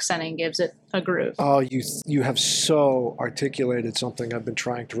accenting gives it a groove. Oh, you have so articulated something I've been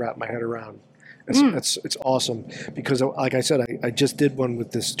trying to wrap my head around. It's awesome because, like I said, I just did one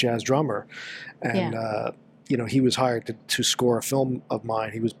with this jazz drummer, and he was hired to score a film of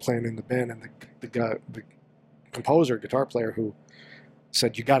mine. He was playing in the band, and the composer, guitar player, who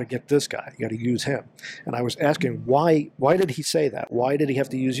said, "You got to get this guy. You got to use him." And I was asking why did he say that? Why did he have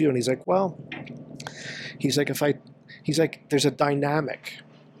to use you? And he's like, well, there's a dynamic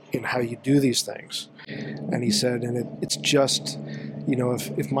in how you do these things. And he said, and it's just,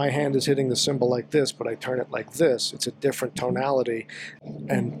 if my hand is hitting the cymbal like this, but I turn it like this, it's a different tonality.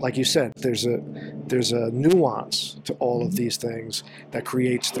 And like you said, there's a nuance to all of these things that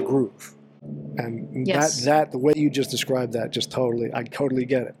creates the groove. And that the way you just described that, I totally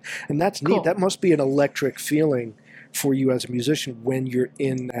get it. And that's neat. Cool. That must be an electric feeling for you as a musician when you're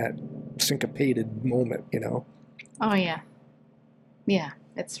in that syncopated moment, Oh yeah. Yeah.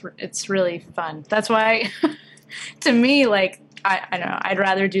 It's really fun. That's why to me, like, I don't know, I'd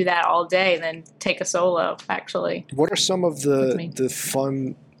rather do that all day than take a solo, actually. What are some of the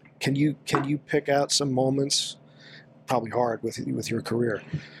fun, can you pick out some moments, probably hard with your career,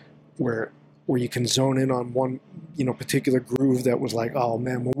 where where you can zone in on one, particular groove that was like, oh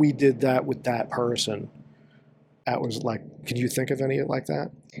man, when we did that with that person, that was like, can you think of any like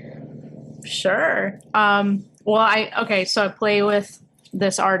that? Sure. So I play with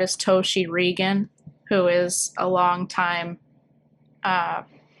this artist, Toshi Regan, who is a long time,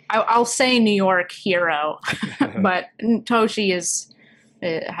 I'll say New York hero, but Toshi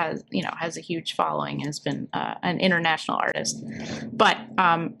has a huge following, has been an international artist. But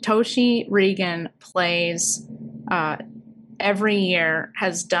Toshi Regan plays every year,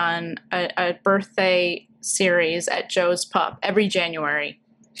 has done a birthday series at Joe's Pub every January.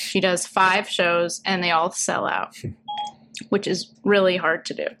 She does 5 shows and they all sell out, which is really hard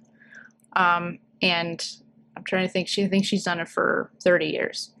to do. And I'm trying to think, I think she's done it for 30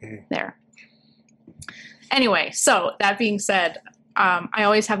 years there. Anyway, so that being said, I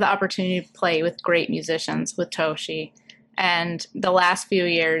always have the opportunity to play with great musicians with Toshi. And the last few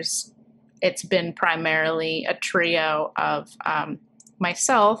years, it's been primarily a trio of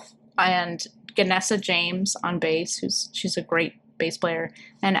myself and Ganessa James on bass, she's a great bass player,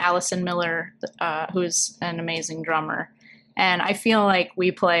 and Allison Miller, who's an amazing drummer. And I feel like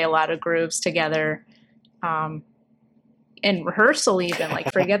we play a lot of grooves together in rehearsal, even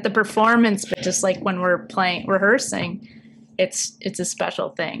like forget the performance, but just like when we're rehearsing, it's a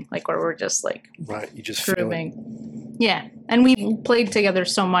special thing, like where we're just like you just grooving. Yeah, and we've played together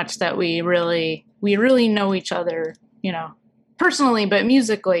so much that we really know each other, personally, but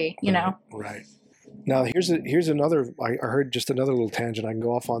musically, Right. Now here's another. I heard just another little tangent I can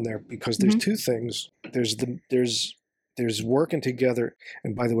go off on there, because there's two things. There's working together,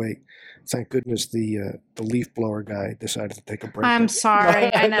 and by the way, thank goodness the leaf blower guy decided to take a break. I'm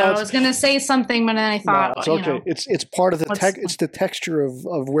sorry. I know. I was going to say something, but then I thought, it's okay. It's part of the it's the texture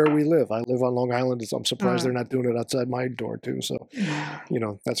of where we live. I live on Long Island. I'm surprised they're not doing it outside my door too. So,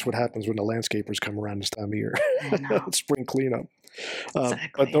 that's what happens when the landscapers come around this time of year. Spring cleanup.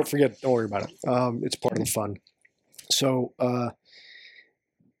 Exactly. But don't worry about it. It's part of the fun. So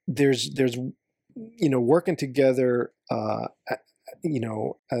there's working together,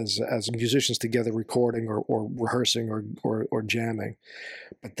 as musicians together, recording or rehearsing or jamming,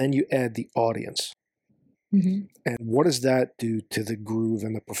 but then you add the audience. Mm-hmm. And what does that do to the groove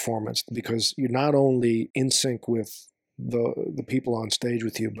and the performance? Because you're not only in sync with the people on stage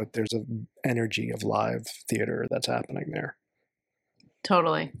with you, but there's an energy of live theater that's happening there.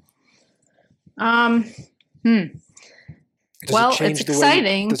 Totally. It's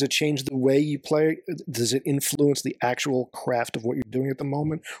exciting. Does it change the way you play? Does it influence the actual craft of what you're doing at the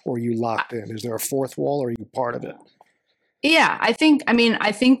moment? Or are you locked in? Is there a fourth wall, or are you part of it? Yeah, I think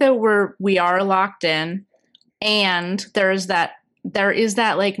that we are locked in, and there is that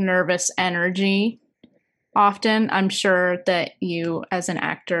like nervous energy. Often, I'm sure that you as an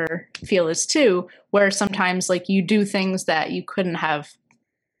actor feel this too, where sometimes like you do things that you wouldn't have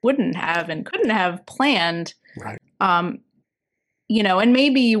and couldn't have planned. Right. And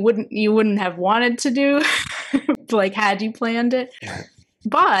maybe you wouldn't have wanted to do like had you planned it. Right.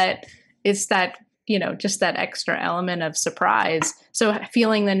 But it's that, just that extra element of surprise. So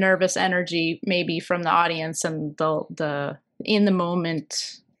feeling the nervous energy maybe from the audience and the in the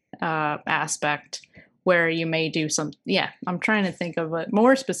moment aspect, where you may do some. Yeah, I'm trying to think of a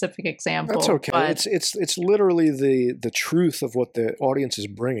more specific example. That's okay. But it's literally the truth of what the audience is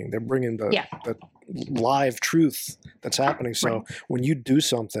bringing. They're bringing the live truth that's happening. So when you do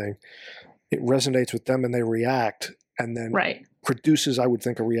something, it resonates with them and they react, and then produces, I would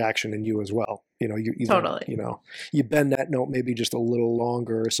think, a reaction in you as well. You totally. You bend that note maybe just a little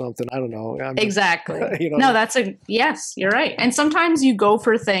longer or something. I don't know. Exactly. No, yes, you're right. And sometimes you go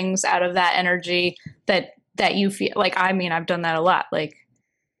for things out of that energy that you feel like, I've done that a lot. Like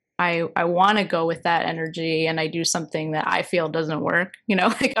I want to go with that energy, and I do something that I feel doesn't work,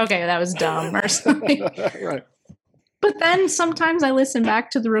 like, okay, that was dumb or something. Right. But then sometimes I listen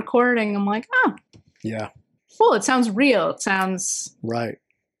back to the recording. I'm like, oh, yeah. Well, it sounds real. It sounds right.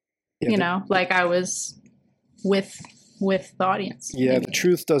 Yeah, like I was with the audience. Yeah, maybe. The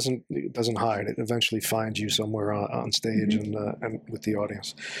truth doesn't hide. It eventually finds you somewhere on stage and with the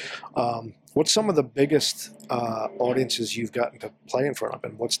audience. What's some of the biggest audiences you've gotten to play in front of,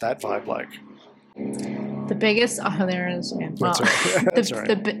 and what's that vibe like? The biggest, there it is. Yeah. Well, That's all right.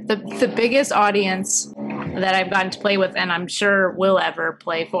 The biggest audience that I've gotten to play with, and I'm sure will ever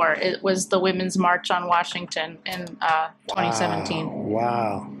play for, it was the Women's March on Washington in 2017.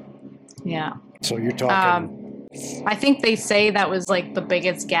 Wow. Yeah. So you're talking. I think they say that was like the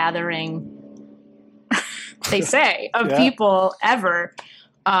biggest gathering. They say of people ever,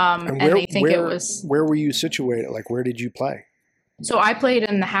 and they think it was. Where were you situated? Like, where did you play? So I played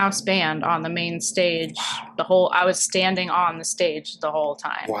in the house band on the main stage. I was standing on the stage the whole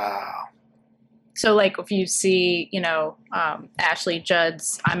time. Wow. So like if you see, Ashley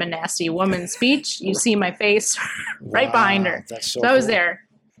Judd's "I'm a Nasty Woman" speech, you see my face right behind her. That's so I was there.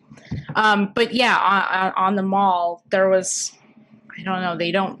 But yeah, on the mall, there was, I don't know,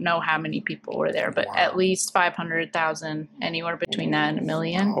 they don't know how many people were there, but at least 500,000, anywhere between that and 1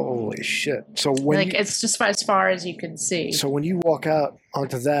 million. Holy shit. So when it's just as far as you can see. So when you walk out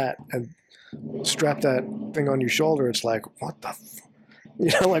onto that and strap that thing on your shoulder, it's like, what the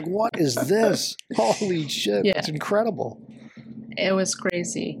like, what is this? Holy shit. Yeah. It's incredible. It was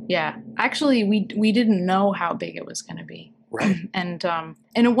crazy. Yeah. Actually, we didn't know how big it was going to be. Right. And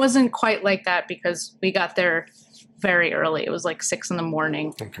it wasn't quite like that because we got there very early. It was like 6 a.m.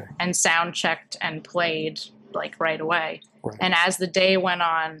 Okay. And sound checked and played like right away. Right. And as the day went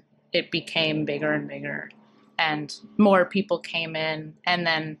on, it became bigger and bigger and more people came in. And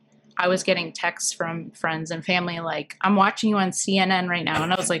then I was getting texts from friends and family like, I'm watching you on CNN right now.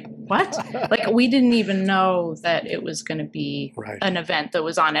 And I was like, what? Like, we didn't even know that it was going to be an event that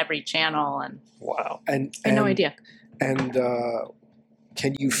was on every channel. And wow. I had no idea. And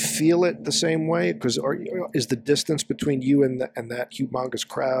can you feel it the same way? Because is the distance between you and that humongous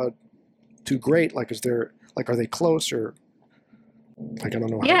crowd too great? Like, are they close or? Like, I don't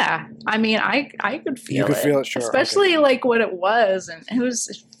know. Yeah. I mean, I could feel it. You could feel it, sure. Especially like what it was. And it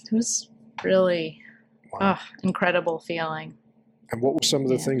was really incredible feeling. And what were some of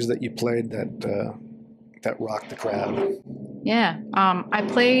the things that you played that rocked the crowd? Yeah. I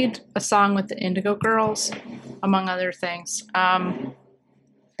played a song with the Indigo Girls, among other things.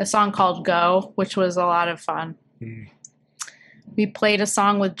 A song called Go, which was a lot of fun. Mm. We played a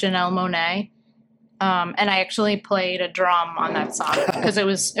song with Janelle Monáe. And I actually played a drum on that song because it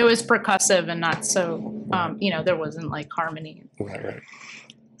was percussive and not so, there wasn't like harmony. Right.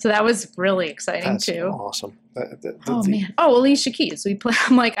 So that was really exciting too. Awesome. Man. Oh, Alicia Keys. We play.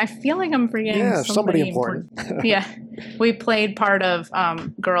 I'm like, I feel like I'm forgetting somebody important. Yeah. We played part of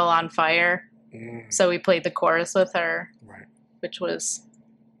Girl on Fire. Mm. So we played the chorus with her, which was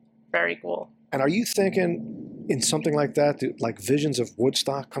very cool. And are you thinking in something like that, like visions of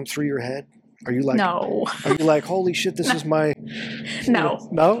Woodstock come through your head? Are you like, no? Are you like, holy shit, this is my? No.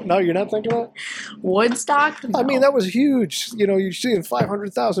 No, you're not thinking that. Woodstock. No. I mean, that was huge. You're seeing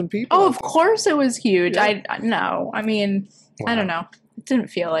 500,000 people. Oh, of course it was huge. Yeah. No. I mean, wow. I don't know. It didn't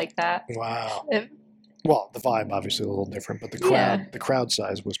feel like that. Wow. Well, the vibe obviously a little different, but the crowd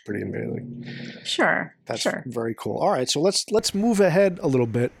size was pretty amazing. Sure. That's very cool. All right, so let's move ahead a little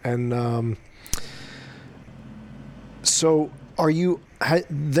bit, and so.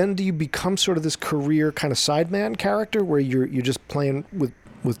 Then do you become sort of this career kind of sideman character where you're just playing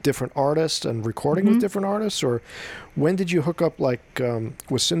with different artists and recording with different artists? Or when did you hook up like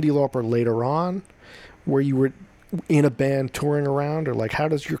with Cyndi Lauper later on where you were in a band touring around? Or like how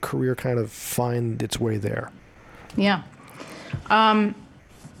does your career kind of find its way there? Yeah.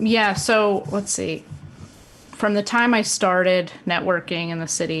 So let's see. From the time I started networking in the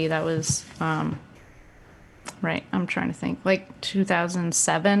city, that was... Right, I'm trying to think. Like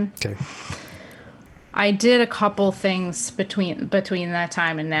 2007. Okay. I did a couple things between that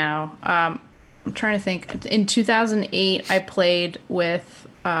time and now. I'm trying to think. In 2008, I played with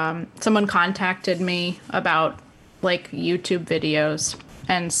someone contacted me about like YouTube videos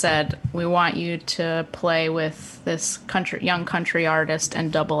and said, "We want you to play with this young country artist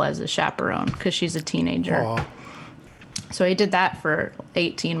and double as a chaperone because she's a teenager." Aww. So I did that for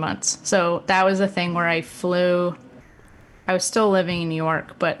 18 months. So that was a thing where I flew. I was still living in New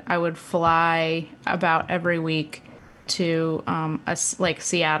York, but I would fly about every week to like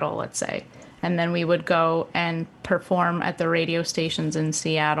Seattle, let's say. And then we would go and perform at the radio stations in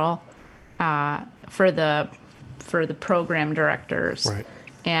Seattle for the program directors. Right.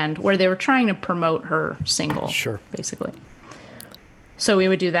 And where they were trying to promote her single, sure, basically. So we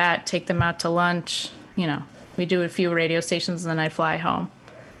would do that, take them out to lunch, We do a few radio stations, and then I'd fly home.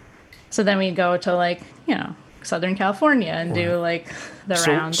 So then we'd go to, like, Southern California and do, like, the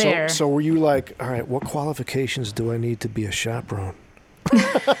round there. So were you like, all right, what qualifications do I need to be a chaperone?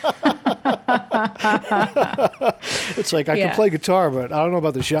 It's like, I can play guitar, but I don't know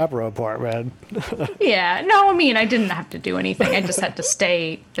about the chaperone part, man. Yeah. No, I mean, I didn't have to do anything. I just had to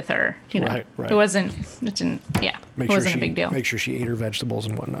stay with her, Right. It wasn't a big deal. Make sure she ate her vegetables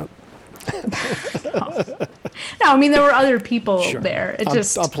and whatnot. No, I mean there were other people there. It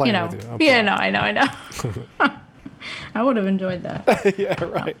I'm playing with you. No, I know. I would have enjoyed that. Yeah,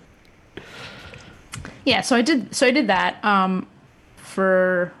 right. Yeah, so I did that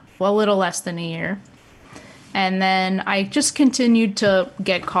for a little less than a year, And then I just continued to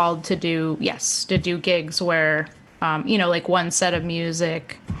get called to do gigs where, like one set of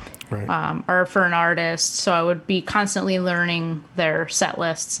music, Right. or for an artist. So I would be constantly learning their set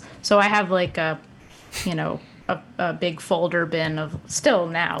lists. So I have like a big folder bin of still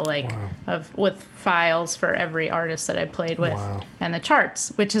now with files for every artist that I played with and the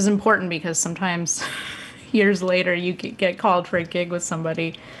charts, which is important because sometimes years later you get called for a gig with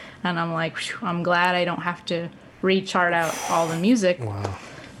somebody and I'm like, I'm glad I don't have to re-chart out all the music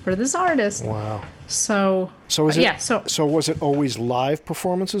for this artist. Wow. So was it always live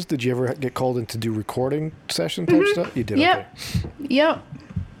performances? Did you ever get called in to do recording session type stuff? You did. Yep. Okay.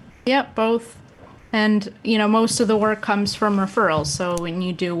 Yep, both. And, most of the work comes from referrals. So when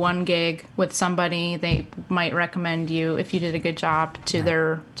you do one gig with somebody, they might recommend you, if you did a good job, to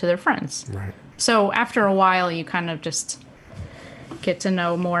their friends. Right. So after a while, you kind of just get to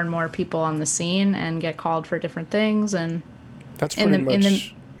know more and more people on the scene and get called for different things. And that's pretty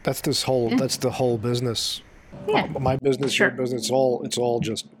much that's the whole business. Yeah. My business, your business, it's all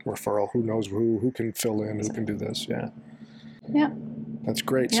just referral. Who knows who can fill in, who can do this. Yeah. Yeah. That's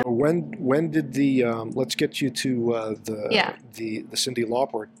great. Yep. So when did the let's get you to the Cyndi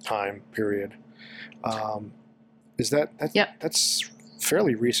Lauper time period? That's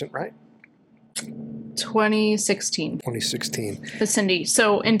fairly recent, right? 2016. 2016. The Cyndi.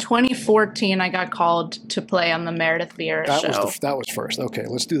 So in 2014, I got called to play on the Meredith Vieira show. That was first. Okay,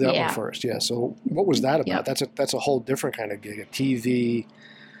 let's do that one first. Yeah. So what was that about? Yep. That's a whole different kind of gig. A TV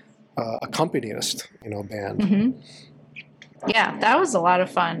accompanist, band. Mm-hmm. Yeah, that was a lot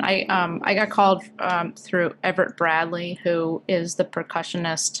of fun. I got called through Everett Bradley, who is the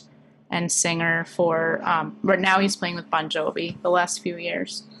percussionist and singer for. But now he's playing with Bon Jovi the last few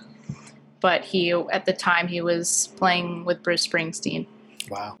years. But at the time he was playing with Bruce Springsteen.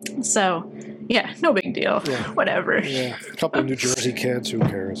 Wow. So, yeah, no big deal. Yeah. Whatever. Yeah, a couple of New Jersey kids. Who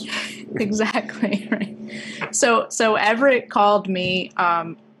cares? Exactly. Right. So Everett called me,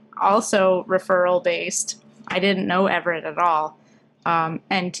 also referral based. I didn't know Everett at all.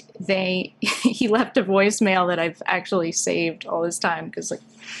 And he left a voicemail that I've actually saved all this time because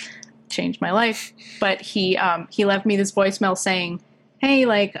changed my life. But he left me this voicemail saying, hey,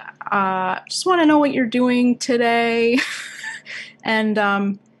 just want to know what you're doing today. And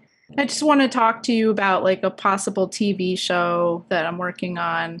I just want to talk to you about a possible TV show that I'm working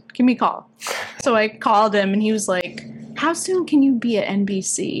on. Give me a call. So I called him and he was like, how soon can you be at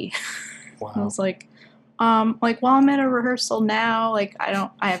NBC? Wow. I was like, well, I'm at a rehearsal now. I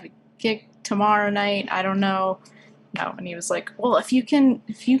have a gig tomorrow night. I don't know. No. And he was like, well, if you can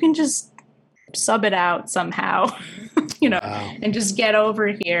just sub it out somehow, Wow. and just get over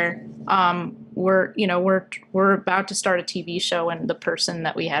here. We're about to start a TV show and the person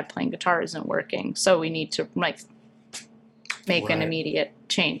that we had playing guitar isn't working. So we need to make an immediate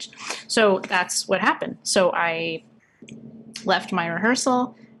change. So that's what happened. So I left my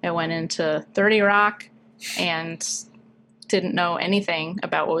rehearsal. I went into 30 Rock and didn't know anything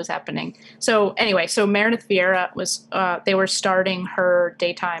about what was happening. So anyway, Meredith Vieira was, they were starting her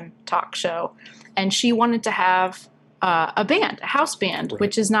daytime talk show and she wanted to have a band, a house band,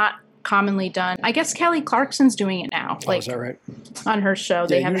 which is not commonly done. I guess Kelly Clarkson's doing it now. Is that right? On her show,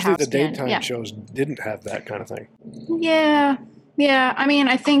 they have a house band. Usually the daytime shows didn't have that kind of thing. Yeah. Yeah, I mean,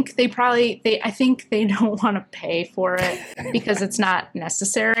 I think they don't want to pay for it because it's not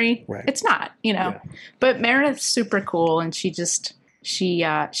necessary. Right. It's not, Yeah. But Meredith's super cool, and she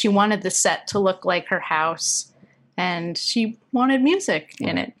wanted the set to look like her house, and she wanted music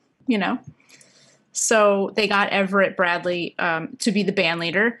in it, So they got Everett Bradley to be the band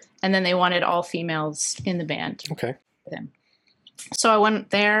leader, and then they wanted all females in the band. Okay. With him. So I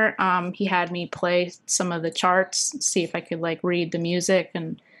went there. He had me play some of the charts, see if I could read the music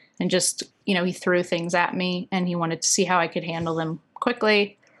and just, he threw things at me and he wanted to see how I could handle them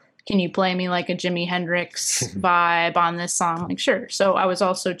quickly. Can you play me a Jimi Hendrix vibe on this song? I'm sure. So I was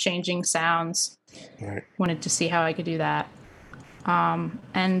also changing sounds. Right. Wanted to see how I could do that.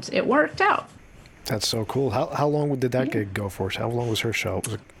 And it worked out. That's so cool. How long did that gig go for? How long was her show?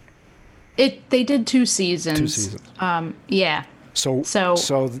 They did 2 seasons. 2 seasons. Yeah. So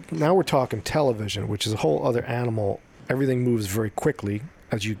now we're talking television, which is a whole other animal. Everything moves very quickly,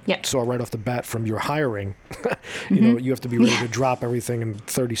 as you saw right off the bat from your hiring. You have to be ready to drop everything in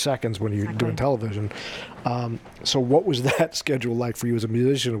 30 seconds when you're doing television. So what was that schedule like for you as a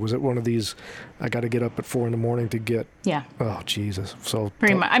musician? Was it one of these, I got to get up at 4 a.m. to get... Yeah. Oh, Jesus. So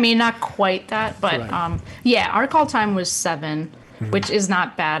pretty much. I mean, not quite that, but our call time was 7, which is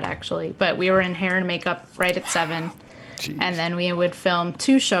not bad, actually. But we were in hair and makeup right at 7. Jeez. And then we would film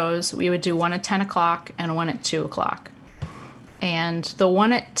 2 shows. We would do one at 10 o'clock and one at 2 o'clock. And the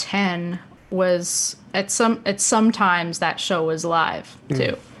one at 10 was at some times that show was live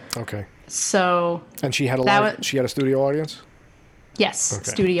too. Okay. So. And she had she had a studio audience? Yes,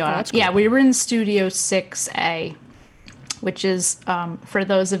 okay. Studio audience. Cool. Yeah, we were in Studio 6A, which is, for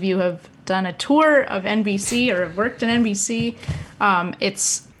those of you who have done a tour of NBC or have worked in NBC,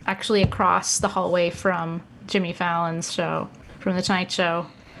 it's actually across the hallway from Jimmy Fallon's show, from The Tonight Show,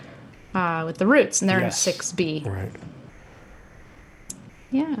 with the Roots, and they're in 6B. Right.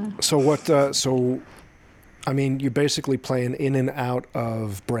 Yeah. So what, I mean, you're basically playing in and out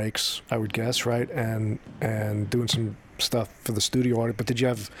of breaks, I would guess, right? And doing some stuff for the studio audience. But did you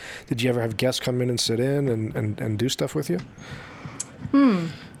ever have guests come in and sit in and do stuff with you?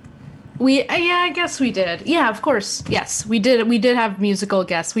 I guess we did. Yeah, of course. Yes, we did. We did have musical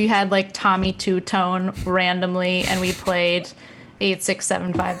guests. We had like Tommy Two Tone randomly, and we played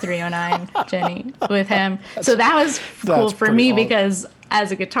 8675309 Jenny with him. So that was cool for me because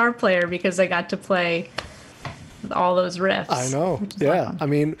as a guitar player, because I got to play all those riffs. I know. Yeah. Fun. I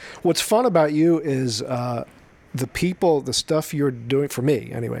mean, what's fun about you is the stuff you're doing for me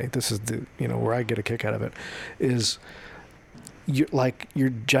anyway. This is where I get a kick out of it is your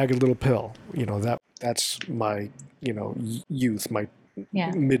Jagged Little Pill. That's my youth, my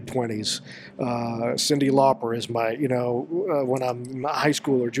mid-20s. Cyndi Lauper is my when I'm in high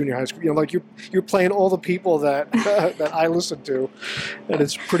school or junior high school. You're playing all the people that that I listen to, and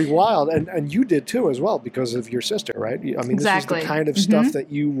it's pretty wild. And you did too as well because of your sister, right? I mean, exactly. This is the kind of stuff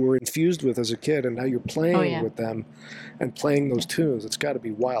that you were infused with as a kid, and now you're playing with them and playing those tunes. It's got to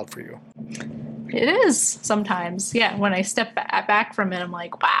be wild for you. It is sometimes, yeah. When I step back from it, I'm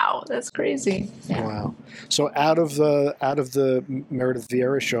like, wow, that's crazy. Yeah. Wow. So out of the Meredith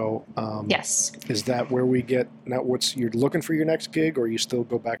Vieira show, yes, is that where we get now? You're looking for your next gig, or you still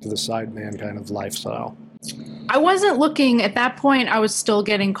go back to the sideman kind of lifestyle? I wasn't looking at that point. I was still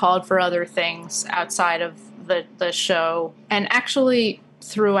getting called for other things outside of the show, and actually.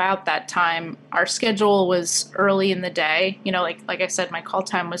 Throughout that time, our schedule was early in the day. Like I said, my call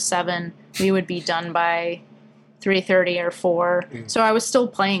time was 7. We would be done by 3:30 or 4. So I was still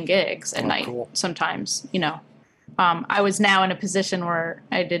playing gigs at night sometimes. I was now in a position where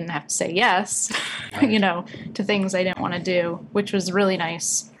I didn't have to say yes, right. To things I didn't want to do, which was really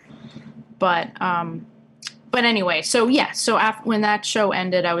nice. But anyway, so when that show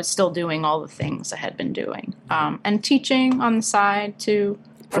ended, I was still doing all the things I had been doing, and teaching on the side too,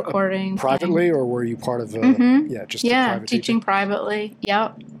 recording. Privately, or were you part of teaching privately?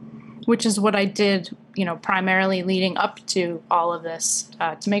 Yep, which is what I did, primarily leading up to all of this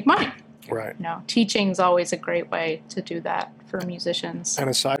to make money. Right. Teaching is always a great way to do that for musicians. And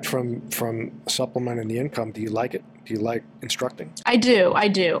aside from supplementing the income, do you like it? Do you like instructing? I do.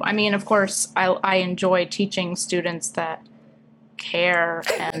 I mean, of course, I enjoy teaching students that care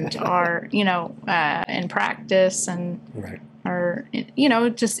and are, in practice and right. are,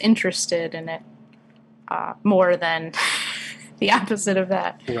 just interested in it more than the opposite of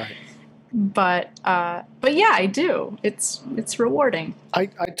that. Right. But yeah, I do. It's rewarding. I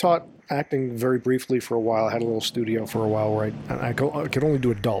taught acting very briefly for a while. I had a little studio for a while where I could only do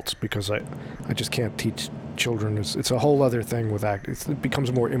adults because I just can't teach children. It's a whole other thing with acting. It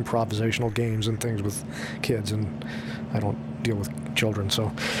becomes more improvisational games and things with kids, and I don't deal with children,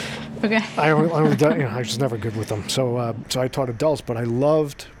 so okay. I was just never good with them. So I taught adults, but I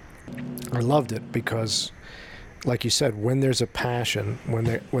loved it because, like you said, when there's a passion, when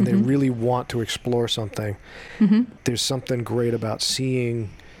they really want to explore something, there's something great about seeing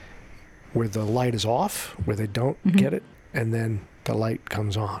where the light is off, where they don't get it, and then the light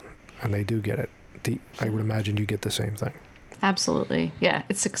comes on, and they do get it. I would imagine you get the same thing. Absolutely. Yeah,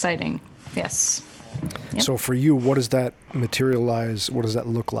 it's exciting. Yes. Yep. So for you, what does that materialize? What does that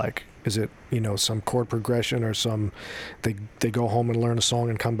look like? Is it, some chord progression or some, they go home and learn a song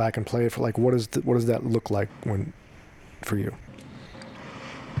and come back and play it for, what does that look like for you?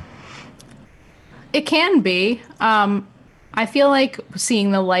 It can be. I feel like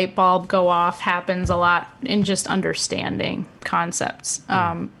seeing the light bulb go off happens a lot in just understanding concepts.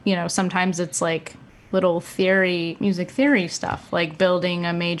 Sometimes it's like little music theory stuff, like building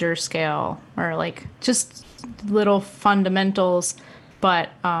a major scale or just little fundamentals. But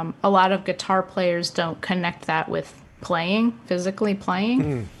a lot of guitar players don't connect that with physically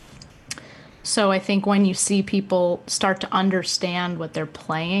playing. So I think when you see people start to understand what they're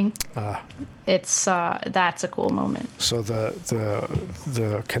playing, that's a cool moment. So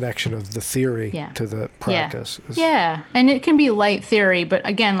the connection of the theory to the practice. And it can be light theory, but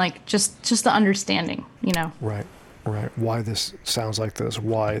again, just the understanding, Right. Right. Why this sounds like this,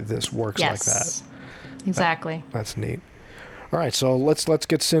 why this works like that. Exactly. That's neat. All right, so let's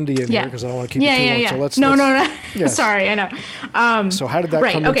get Cindy in here because I don't want to keep you too long. Yeah. So let's no. Yes. Sorry, I know. So how did that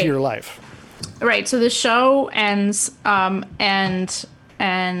come into your life? Right. So the show ends,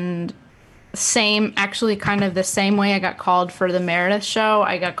 and same, actually, kind of the same way I got called for the Meredith show,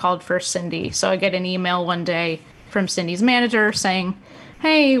 I got called for Cindy. So I get an email one day from Cindy's manager saying,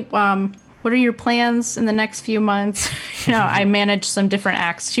 "Hey, what are your plans in the next few months?" I managed some different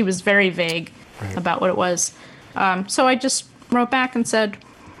acts. She was very vague about what it was. So I just wrote back and said,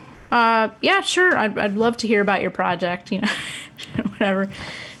 yeah, sure. I'd love to hear about your project, whatever.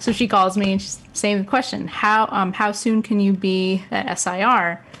 So she calls me and she's saying the question, how soon can you be at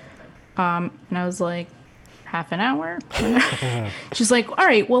SIR? And I was like, half an hour. She's like, all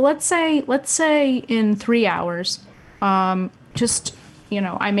right, well, let's say in 3 hours. I manage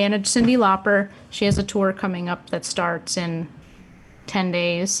Cyndi Lauper. She has a tour coming up that starts in 10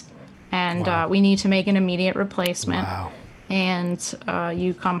 days. And we need to make an immediate replacement. Wow. And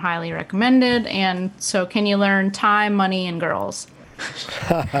you come highly recommended. And so can you learn time, money, and girls?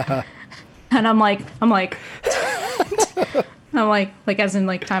 And I'm like, as in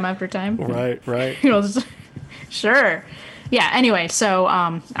like time after time. Right. Sure. Yeah. Anyway, so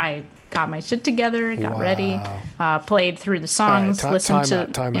I got my shit together, got ready, played through the songs, listened to.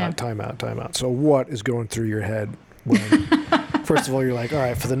 Time out. So what is going through your head when? First of all, you're like, all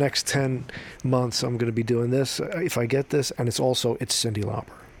right, for the next 10 months, I'm going to be doing this. If I get this, and it's Cyndi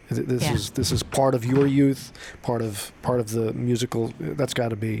Lauper. This is part of your youth, part of the musical. That's got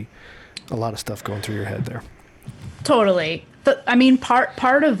to be a lot of stuff going through your head there. Totally.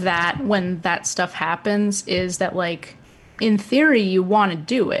 Part of that when that stuff happens is that, like, in theory, you want to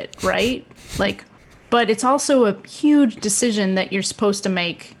do it, right? Like, but it's also a huge decision that you're supposed to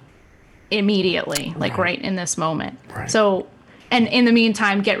make immediately, like right in this moment. Right. So. And in the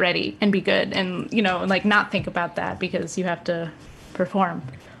meantime, get ready and be good and, like not think about that because you have to perform.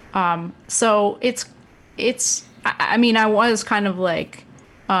 So I was kind of like,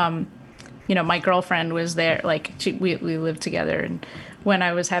 my girlfriend was there, like we lived together. And when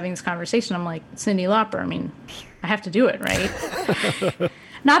I was having this conversation, I'm like, Cyndi Lauper, I have to do it, right?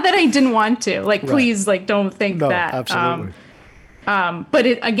 Not that I didn't want to, like, please, like, don't think that. Absolutely. But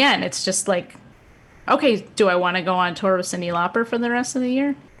it's just like, okay, do I want to go on tour with Cyndi Lauper for the rest of the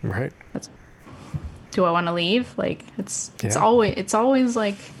year? Right. Do I want to leave? Like, it's always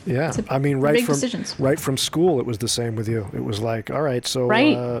like, big decisions. Right from school, it was the same with you. It was like, all right, so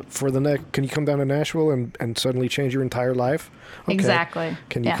for the next, can you come down to Nashville and suddenly change your entire life? Okay. Exactly.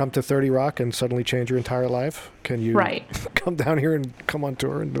 Can you come to 30 Rock and suddenly change your entire life? Can you come down here and come on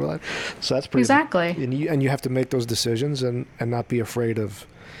tour and do that? So that's pretty exactly. And you have to make those decisions and not be afraid of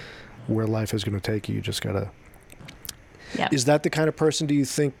where life is going to take you. You just gotta. Yep. Is that the kind of person, do you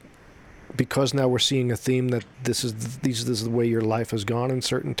think, because now we're seeing a theme that this is the way your life has gone in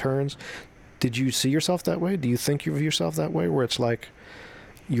certain turns? Did you see yourself that way? Do you think of yourself that way, where it's like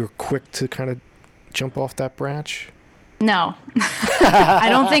you're quick to kind of jump off that branch? No, I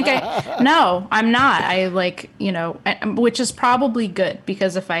don't think no, I'm not. I which is probably good,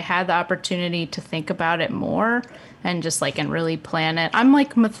 because if I had the opportunity to think about it more and just like, and really plan it, I'm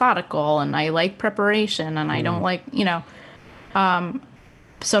like methodical and I like preparation and I don't like,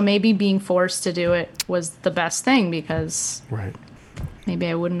 so maybe being forced to do it was the best thing, because maybe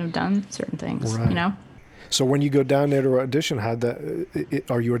I wouldn't have done certain things, So when you go down there to audition, are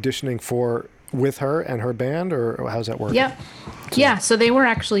you auditioning with her and her band, or how's that work? Yep. Yeah, so they were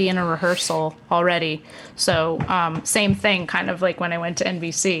actually in a rehearsal already. So same thing, kind of like when I went to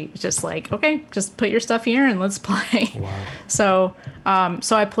NBC, just like, okay, just put your stuff here and let's play. Wow. So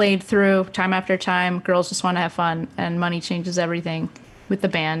I played through time after time, Girls Just Want to Have Fun, and Money Changes Everything with the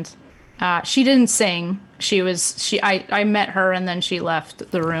band. She didn't sing. I met her and then she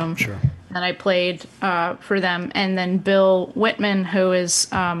left the room. Sure. And I played for them. And then Bill Whitman, who is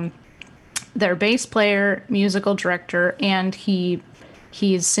their bass player, musical director, and he's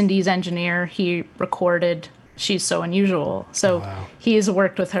Cindy's engineer. He recorded She's So Unusual. So he's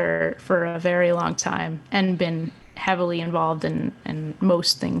worked with her for a very long time and been heavily involved in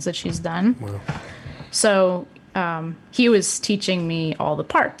most things that she's done. Wow. So he was teaching me all the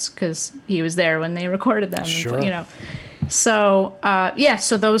parts because he was there when they recorded them. Sure. And, so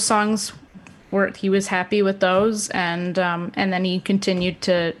so those songs he was happy with those, and then he continued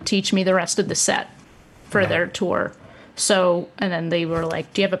to teach me the rest of the set for their tour. So, and then they were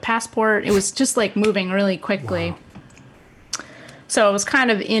like, do you have a passport? It was just like moving really quickly. Wow. So it was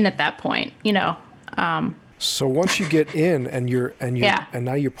kind of in at that point, So once you get in and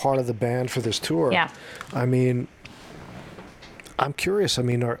now you're part of the band for this tour. Yeah. I mean, I'm curious. I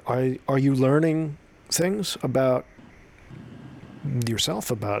mean, are you learning things about yourself,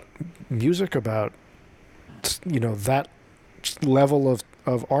 about music, about that level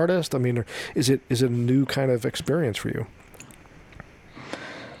of artist? I mean, is it a new kind of experience for you?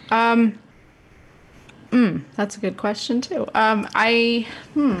 That's a good question too. I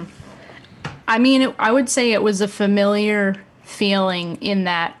mean, I would say it was a familiar feeling in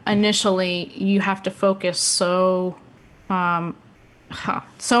that initially you have to focus so much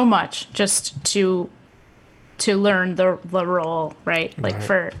just to learn the role, right? Like Right.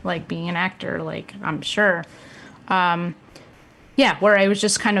 for like being an actor, like I'm sure. Where I was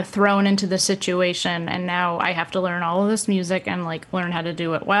just kind of thrown into the situation, and now I have to learn all of this music and like learn how to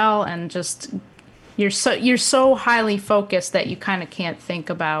do it well, and just you're so highly focused that you kind of can't think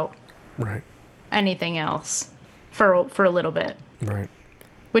about Right. anything else for a little bit, Right.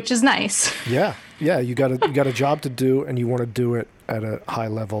 which is nice. Yeah. Yeah. You got a job to do, and you want to do it at a high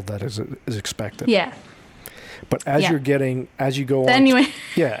level that is expected. Yeah. But as you go on, anyway,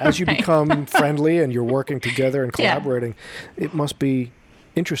 as you right. become friendly and you're working together and collaborating, it must be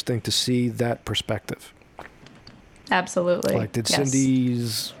interesting to see that perspective. Absolutely. Like, did Yes.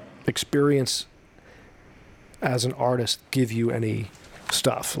 Cindy's experience as an artist give you any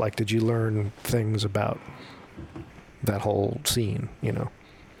stuff? Like, did you learn things about that whole scene,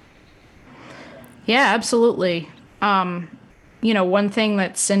 Yeah, absolutely. One thing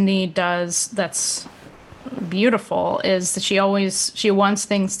that Cindy does that's beautiful is that she wants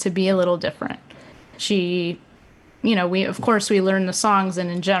things to be a little different. We of course we learn the songs,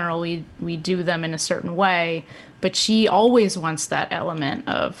 and in general we do them in a certain way, but she always wants that element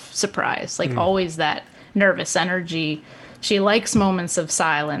of surprise, like always that nervous energy. She likes moments of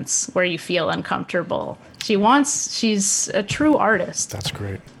silence where you feel uncomfortable. She's a true artist. That's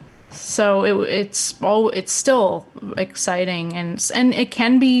great. So it's still exciting, and it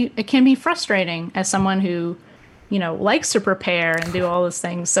can be frustrating as someone who, likes to prepare and do all those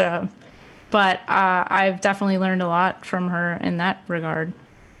things. But I've definitely learned a lot from her in that regard.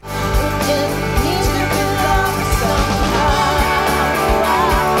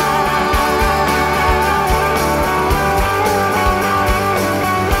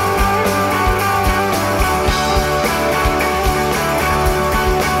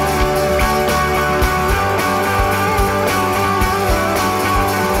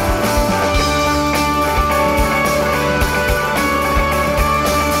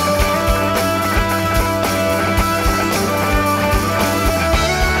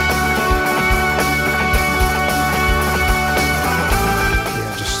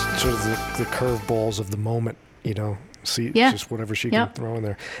 The curveballs of the moment, see just whatever she can throw in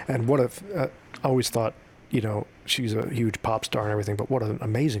there. And what if, I always thought, she's a huge pop star and everything, but what an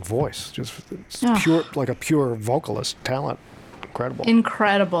amazing voice. Just pure, like a pure vocalist talent.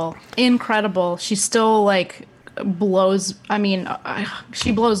 Incredible. She still like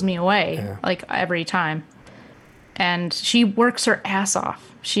she blows me away like every time. And she works her ass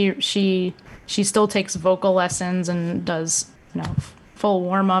off. She still takes vocal lessons and does, full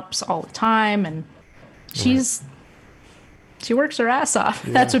warm-ups all the time, and she works her ass off.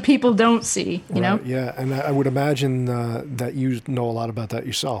 Yeah. That's what people don't see, know? Yeah, and I would imagine that you know a lot about that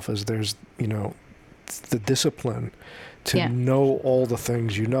yourself, as there's, the discipline to know all the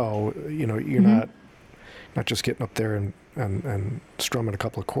things you're not just getting up there and strumming a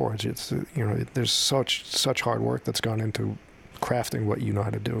couple of chords. It's, there's such hard work that's gone into crafting what you know how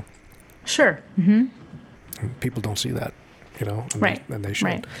to do. Sure. Mm-hmm. And people don't see that. Right. And they should.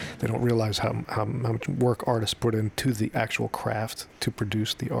 Right. They don't realize how much work artists put into the actual craft to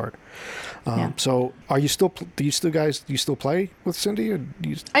produce the art. So, do you still play with Cindy? Or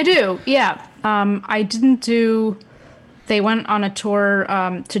I do. Yeah. I didn't do. They went on a tour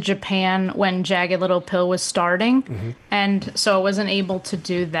to Japan when Jagged Little Pill was starting, and so I wasn't able to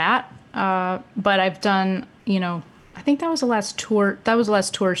do that. But I've done. I think that was the last tour. That was the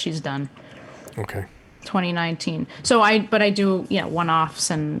last tour she's done. Okay. 2019. So I do, one-offs,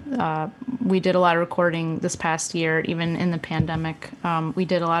 and we did a lot of recording this past year, even in the pandemic. We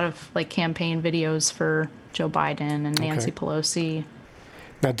did a lot of like campaign videos for Joe Biden and Nancy Pelosi.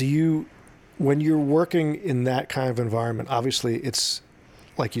 Now, when you're working in that kind of environment, obviously it's,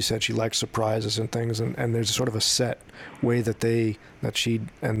 like you said, she likes surprises and things, and there's sort of a set way that she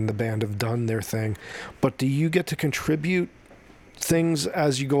and the band have done their thing. But do you get to contribute things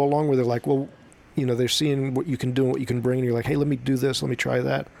as you go along, where they're like, well, they're seeing what you can do and what you can bring, and you're like, hey, let me do this, let me try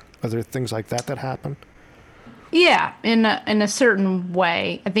that? Are there things like that happen? Yeah, in a certain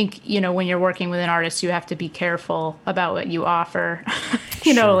way. I think, when you're working with an artist, you have to be careful about what you offer,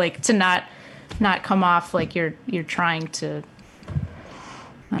 Sure. like to not come off like you're trying to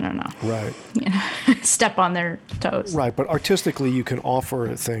I don't know. Right. Step on their toes. Right, but artistically, you can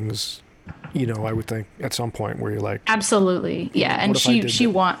offer things. I would think at some point where you're like, absolutely, yeah. And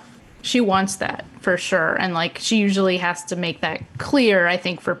she wants that for sure, and like she usually has to make that clear, I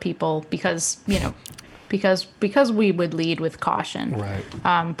think, for people because because we would lead with caution, right?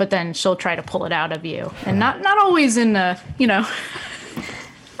 But then she'll try to pull it out of you, and not always in a not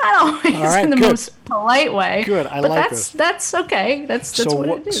always in the most polite way. Good, I like this. That's okay. That's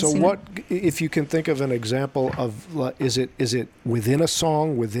what it is. So what if you can think of an example of is it within a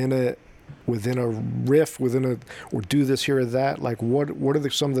song, within a riff, or do this here or that? Like what are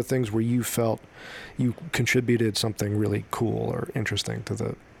some of the things where you felt you contributed something really cool or interesting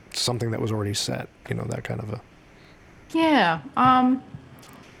to something that was already set, that kind of a... Yeah.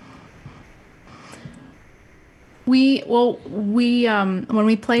 When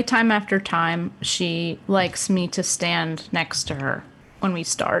we play Time After Time, she likes me to stand next to her when we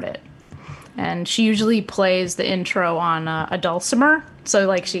start it. And she usually plays the intro on a dulcimer. So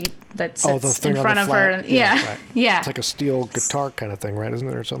like that sits in front of her. Yeah. Right. Yeah. It's like a steel guitar kind of thing, right? Isn't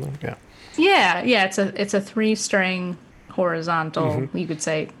it, or something? Yeah. Yeah. It's a 3-string horizontal, you could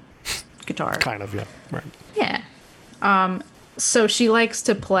say, guitar. Kind of, yeah. Right. Yeah. So she likes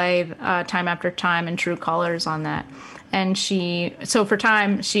to play Time After Time in True Colors on that. And so for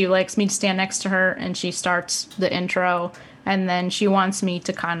Time, she likes me to stand next to her and she starts the intro. And then she wants me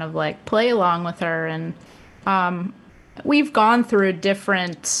to kind of like play along with her. And we've gone through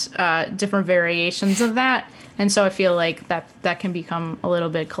different variations of that. And so I feel like that can become a little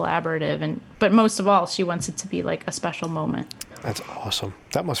bit collaborative. But most of all, she wants it to be like a special moment. That's awesome.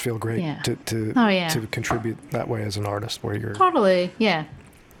 That must feel great to contribute that way as an artist where you're... Totally, yeah.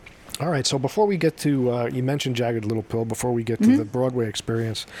 All right, so before we get to, you mentioned Jagged Little Pill, before we get to the Broadway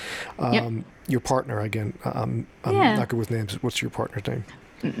experience, your partner, again, I'm not good with names. What's your partner's name?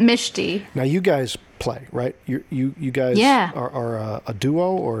 Mishti. Now, you guys play, right? You guys are a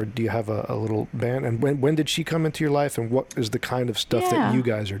duo, or do you have a little band? And when did she come into your life, and what is the kind of stuff that you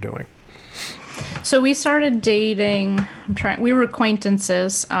guys are doing? So we started dating, we were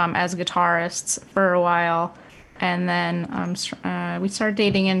acquaintances as guitarists for a while. And then we started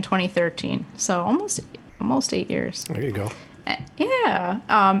dating in 2013. So almost 8 years. There you go. Yeah.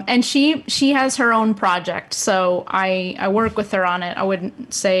 And she has her own project. So I work with her on it. I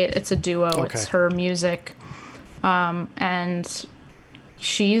wouldn't say it's a duo. Okay. It's her music. And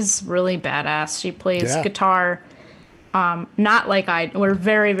she's really badass. She plays guitar. Not like we're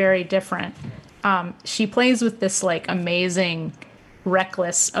very, very different. She plays with this like amazing,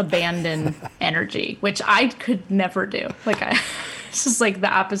 reckless, abandoned energy, which I could never do. Like it's just like the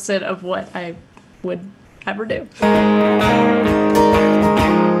opposite of what I would ever do.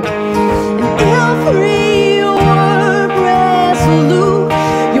 Every word resolute,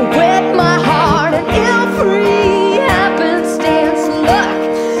 you wet my heart, and every happenstance luck,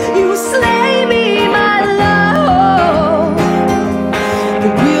 you slay me, my love.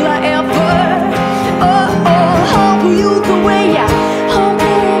 But will I ever, humble you the way I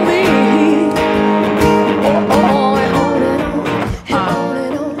humble me?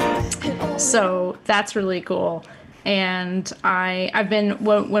 So that's really cool. And I've been,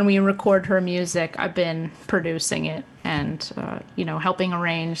 when we record her music, I've been producing it and, helping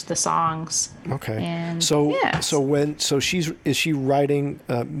arrange the songs. Okay. And, is she writing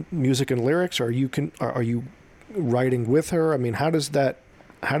music and lyrics, or are you writing with her? I mean, how does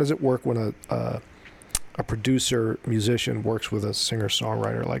it work when a producer, musician works with a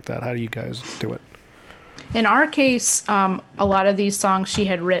singer-songwriter like that? How do you guys do it? In our case, a lot of these songs she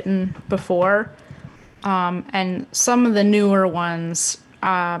had written before. And some of the newer ones,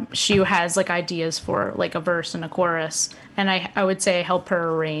 she has like ideas for like a verse and a chorus, and I would say I help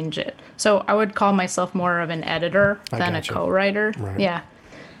her arrange it. So I would call myself more of an editor than a co-writer. Right. Yeah.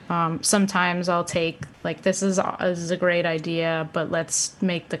 Sometimes I'll take like, this is a great idea, but let's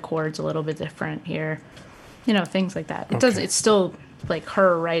make the chords a little bit different here. Things like that. It's still like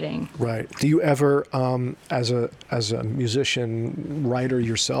her writing. Right. Do you ever, as a musician, writer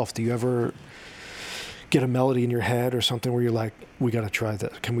yourself, do you ever get a melody in your head or something where you're like, we got to try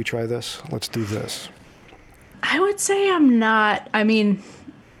this? Can we try this? Let's do this. I would say I'm not. I mean,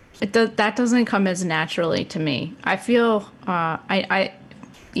 that doesn't come as naturally to me. I feel, I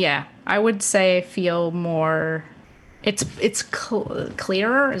would say I feel more, it's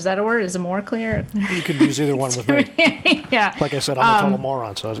clearer. Is that a word? Is it more clear? You could use either one with me. Yeah. Like I said, I'm a total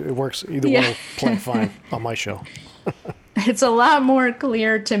moron, so it works. Either one will play fine on my show. It's a lot more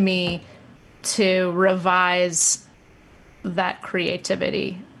clear to me to revise that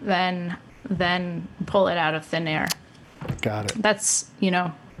creativity than pull it out of thin air. Got it. That's,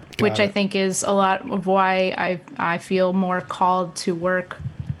 which I think is a lot of why I feel more called to work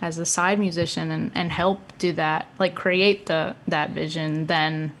as a side musician and help do that, like create that vision,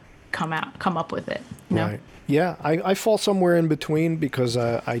 then come up with it. Right. Yeah, I fall somewhere in between because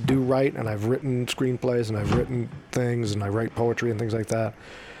I do write, and I've written screenplays, and I've written things, and I write poetry and things like that.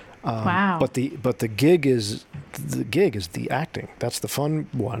 Wow. But the gig is the acting. That's the fun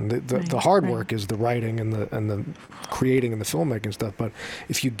one. The hard work is the writing and the creating and the filmmaking stuff. But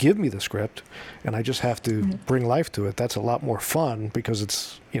if you give me the script and I just have to bring life to it, that's a lot more fun because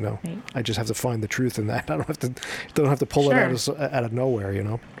it's I just have to find the truth in that. I don't have to pull it out of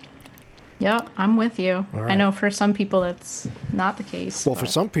nowhere. Yeah, I'm with you. Right. I know for some people that's not the case. Well, for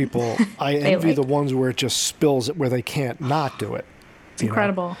some people, I envy the ones where it just spills it, where they can't not do it. It's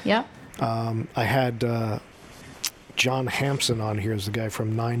incredible. Yep. I had John Hampson on here as the guy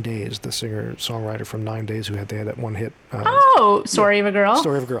from 9 Days, the singer-songwriter from 9 Days who had that one hit. Story of a Girl.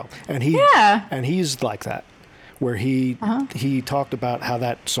 Story of a Girl. And he's like that, where he talked about how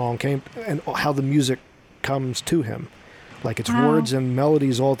that song came and how the music comes to him. Like it's words and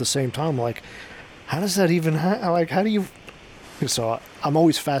melodies all at the same time. Like, how does that even, how do you... So I'm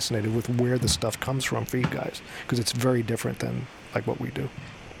always fascinated with where the stuff comes from for you guys, because it's very different than like what we do.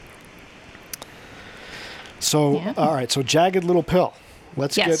 So, all right. So Jagged Little Pill.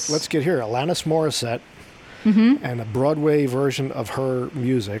 Let's get here. Alanis Morissette and a Broadway version of her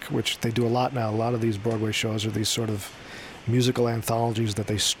music, which they do a lot now. A lot of these Broadway shows are these sort of musical anthologies that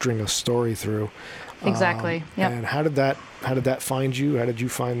they string a story through. Exactly. Yeah. And how did that find you? How did you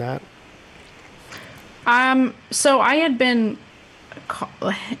find that? So I had been,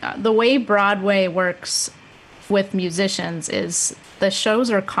 the way Broadway works with musicians is the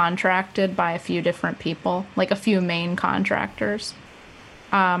shows are contracted by a few different people, like a few main contractors.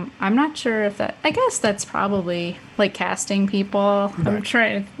 I'm not sure if I guess that's probably like casting people. Right. I'm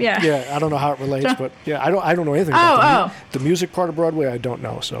trying. Yeah. Yeah. I don't know how it relates, but yeah, I don't know anything about the music part of Broadway. I don't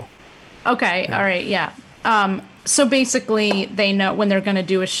know. So. Okay. Yeah. All right. Yeah. So basically they know when they're going to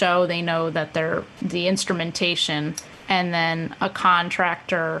do a show, they know that they're the instrumentation, and then a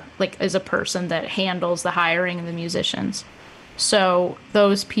contractor is a person that handles the hiring of the musicians. So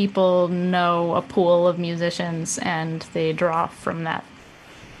those people know a pool of musicians and they draw from that.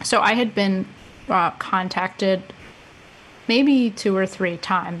 So I had been contacted maybe 2 or 3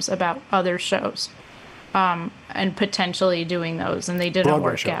 times about other shows and potentially doing those, and they didn't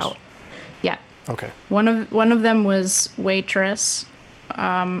Broadway work shows. out. Yeah. Okay. One of them was Waitress,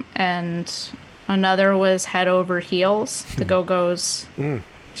 and another was Head Over Heels, the Go-Go's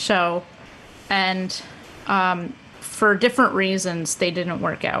show, and for different reasons they didn't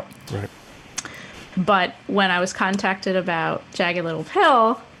work out. Right. But when I was contacted about Jagged Little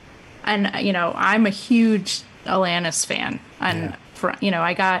Pill, and I'm a huge Alanis fan, and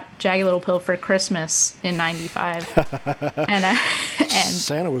I got Jagged Little Pill for Christmas in '95, and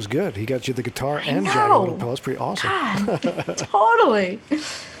Santa was good. He got you the guitar and Jagged Little Pill. That's pretty awesome. God, totally.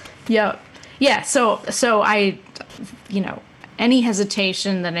 Yep. Yeah. So I, any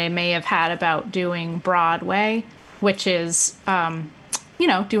hesitation that I may have had about doing Broadway, which is,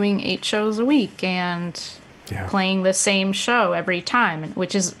 doing 8 shows a week and playing the same show every time,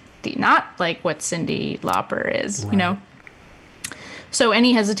 which is not like what Cyndi Lauper is, right. So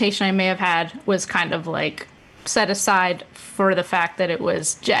any hesitation I may have had was kind of like set aside for the fact that it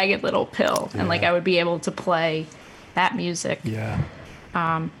was Jagged Little Pill and I would be able to play that music. Yeah.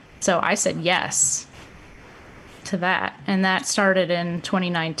 So I said yes to that, and that started in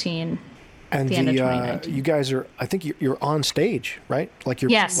 2019. And the end of 2019. You guys are, I think you're on stage, right?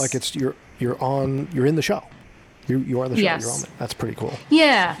 Yes. Like you're in the show. You are the show. Yes. You're on it. That's pretty cool.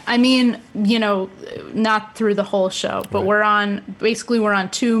 Yeah. I mean, not through the whole show, but we're on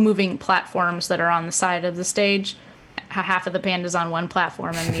 2 moving platforms that are on the side of the stage. Half of the band is on one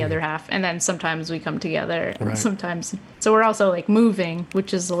platform and the other half. And then sometimes we come together and sometimes. So we're also moving,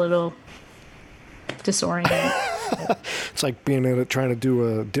 which is a little disorienting. It's like trying to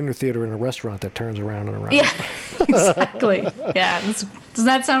do a dinner theater in a restaurant that turns around and around. Yeah, exactly. Yeah. Does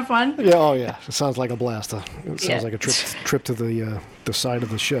that sound fun? Yeah. Oh, yeah. It sounds like a blast. It sounds like a trip to the side of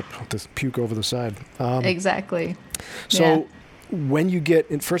the ship, to puke over the side. Exactly. So when you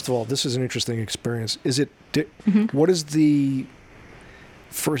get, first of all, this is an interesting experience. What is the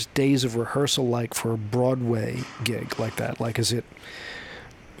first days of rehearsal like for a Broadway gig like that? Like, is it,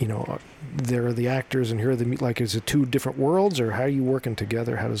 there are the actors and here are is it 2 different worlds, or how are you working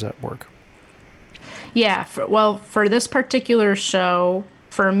together? How does that work? Yeah. For this particular show,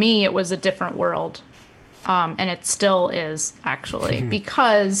 for me, it was a different world. And it still is, actually,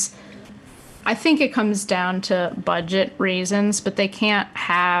 because I think it comes down to budget reasons, but they can't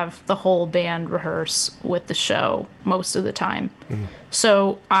have the whole band rehearse with the show most of the time.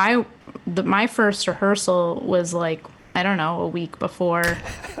 So my first rehearsal was like, I don't know, a week before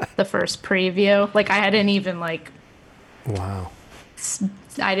the first preview. Like I hadn't even like, wow.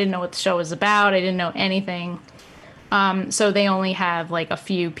 I didn't know what the show was about. I didn't know anything. So they only have like a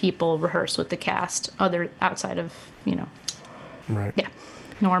few people rehearse with the cast, outside of, Right. Yeah,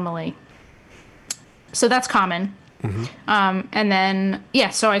 normally. So that's common. And then,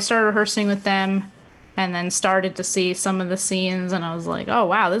 so I started rehearsing with them and then started to see some of the scenes and I was like, oh,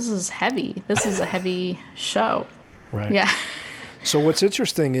 wow, this is heavy. This is a heavy show. Right. Yeah. So what's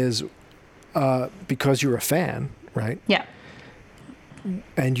interesting is because you're a fan, right? Yeah.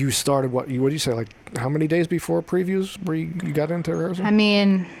 And you started, what do you say, like how many days before previews where you got into rehearsal? I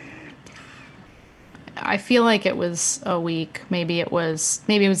mean, I feel like it was a week. Maybe it was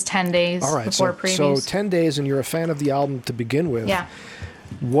 10 days before previews. So 10 days and you're a fan of the album to begin with. Yeah.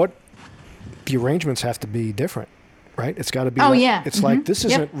 The arrangements have to be different, right? It's got to be it's like, this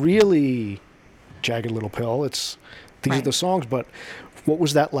isn't really Jagged Little Pill. These are the songs, but what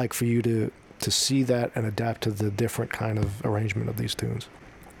was that like for you to see that and adapt to the different kind of arrangement of these tunes?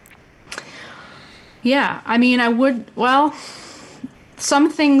 Yeah, I mean, some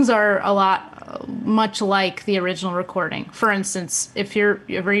things are much like the original recording. For instance, if you're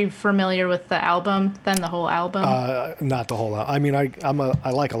very familiar with the album, then the whole album. Not the whole album. I mean, I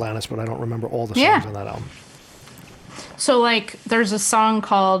like Alanis, but I don't remember all the songs on that album. So, like, there's a song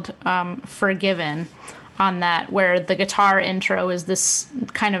called Forgiven on that where the guitar intro is this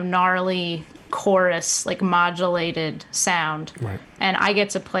kind of gnarly chorus, like modulated sound. Right. And I get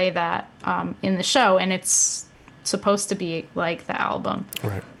to play that in the show, and it's supposed to be like the album.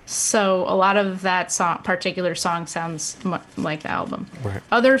 Right. So a lot of that particular song sounds like the album. Right.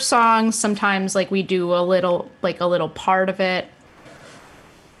 Other songs, sometimes like we do a little part of it.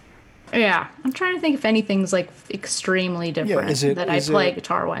 Yeah, I'm trying to think if anything's like extremely different that I play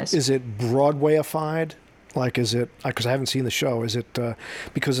guitar-wise. Is it Broadwayified? Like, is it, because I haven't seen the show, is it,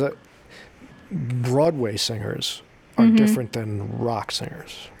 because Broadway singers are different than rock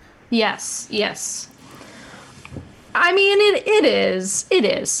singers. Yes. I mean, it is.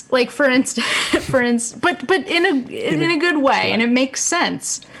 Like, for instance, but in a good way, and it makes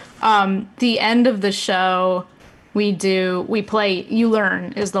sense. The end of the show, we play "You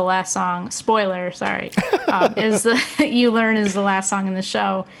Learn" is the last song. Spoiler, sorry. "You Learn" is the last song in the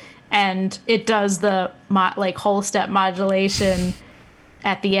show, and it does the whole step modulation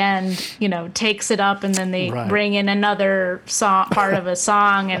at the end. Takes it up, and then they bring in another song, part of a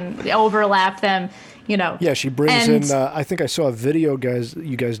song, and overlap them. Yeah, she brings in. I think I saw a video, guys.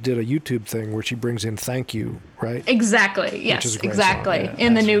 You guys did a YouTube thing where she brings in "Thank You," right? Exactly. Yes. Exactly. Yeah,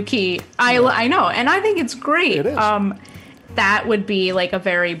 in the new key. I know, and I think it's great. It is. That would be like a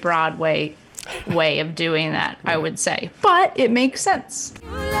very Broadway way of doing that, I would say, but it makes sense. You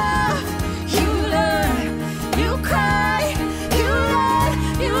love, you learn, you cry, you learn,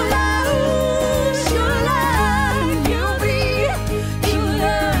 you lose, you learn, you breathe, you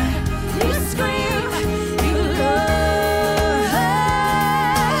learn, you scream, you learn.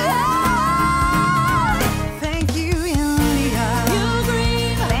 Thank you, India. You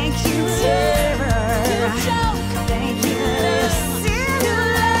grieve. Thank you, terror. You joke. Thank you, disillusion.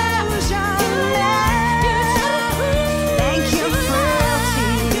 Thank you,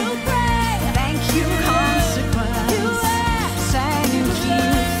 frailty. Thank you, consequence. Thank you, silence.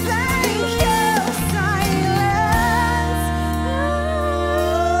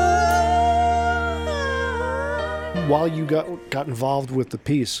 While you got involved with the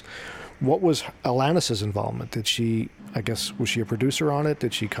piece, what was Alanis's involvement? Did she, was she a producer on it?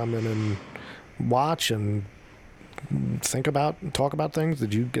 Did she come in and watch and think about and talk about things?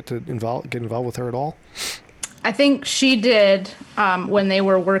 Did you get involved with her at all? I think she did when they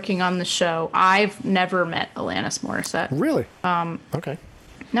were working on the show. I've never met Alanis Morissette. Really? Okay.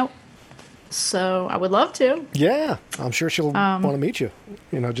 Nope. So I would love to. Yeah, I'm sure she'll want to meet you.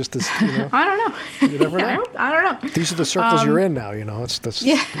 Just as I don't know. You never know. I don't know. These are the circles you're in now. You're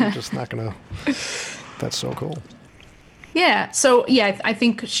just not gonna. That's so cool. Yeah. So I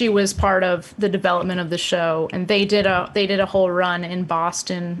think she was part of the development of the show, and they did a whole run in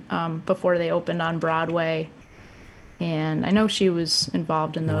Boston before they opened on Broadway. And I know she was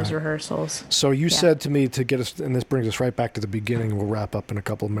involved in those rehearsals. So you said to me to get us, and this brings us right back to the beginning. We'll wrap up in a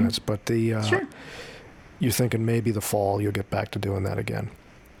couple of minutes, but sure. You're thinking maybe the fall you'll get back to doing that again.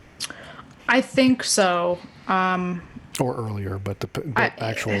 I think so. Or earlier, but the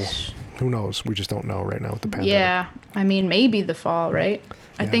actual, who knows? We just don't know right now with the pandemic. Yeah, I mean, maybe the fall, right?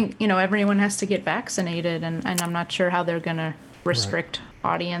 I think, everyone has to get vaccinated, and I'm not sure how they're going to restrict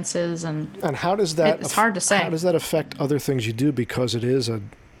audiences. And how does that... It's hard to say. How does that affect other things you do? Because it is a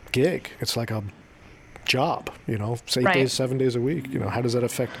gig. It's like a job, it's 8 days, 7 days a week. How does that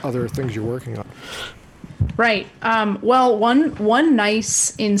affect other things you're working on? Right. Well, one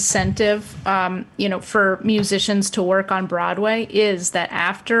nice incentive, for musicians to work on Broadway is that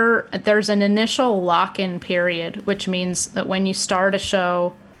after there's an initial lock-in period, which means that when you start a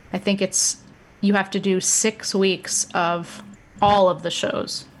show, I think you have to do 6 weeks of all of the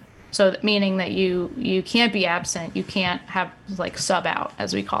shows. So meaning that you can't be absent. You can't have like sub out,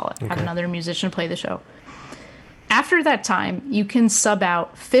 as we call it, have another musician play the show. After that time, you can sub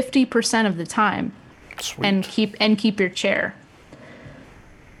out 50% of the time. Sweet. and keep your chair.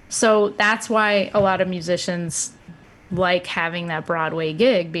 So that's why a lot of musicians like having that Broadway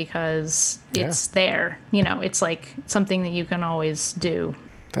gig, because it's there. It's like something that you can always do.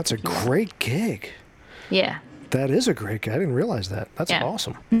 That's a great gig. Yeah. That is a great gig. I didn't realize that. That's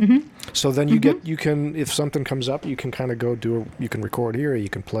awesome. Mm-hmm. So then you can, if something comes up, you can kind of go you can record here, or you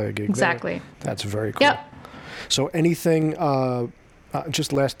can play a gig exactly. there. That's very cool. Yep. So anything,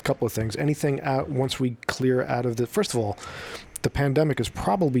 just last couple of things, anything out once we clear out of the, first of all, the pandemic has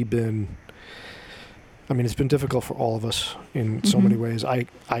probably been, it's been difficult for all of us in so many ways. I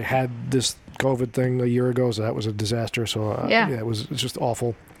had this COVID thing a year ago, so that was a disaster. So it was just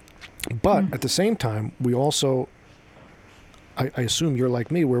awful. But at the same time, we also, I assume you're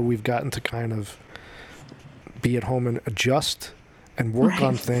like me, where we've gotten to kind of be at home and adjust and work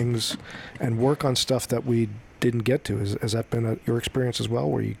on things and work on stuff that we didn't get to. Has that been your experience as well,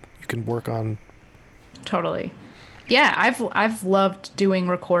 where you can work on? Totally. Yeah, I've loved doing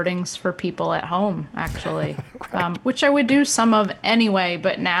recordings for people at home, actually, which I would do some of anyway,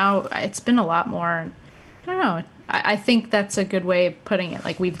 but now it's been a lot more. I don't know. I think that's a good way of putting it.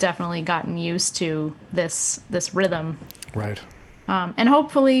 Like, we've definitely gotten used to this rhythm. Right. And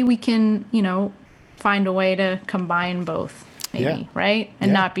hopefully we can, find a way to combine both. Maybe, right?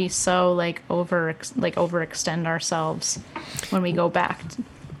 And not be so overextend ourselves when we go back.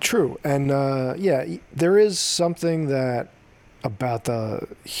 True. And there is something that about the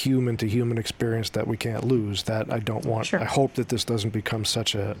human to human experience that we can't lose, that I don't want. Sure. I hope that this doesn't become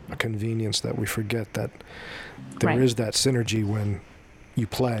such a convenience that we forget that there is that synergy when you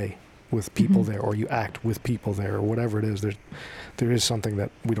play with people there, or you act with people there, or whatever it is. There is something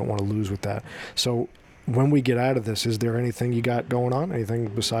that we don't want to lose with that. So when we get out of this, is there anything you got going on? Anything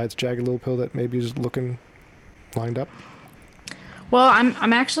besides Jagged Little Pill that maybe is looking lined up? Well,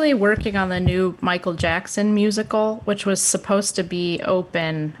 I'm actually working on the new Michael Jackson musical, which was supposed to be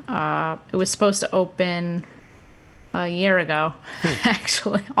open. It was supposed to open a year ago,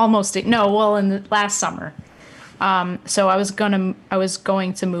 actually, almost. In the last summer. So I was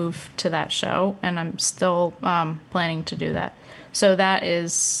going to move to that show, and I'm still planning to do that. So that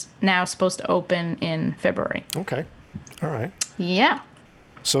is now supposed to open in February. Okay. All right. Yeah.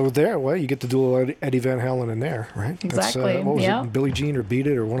 So you get to do a little Eddie Van Halen in there, right? Exactly. That's, what was it, Billie Jean or Beat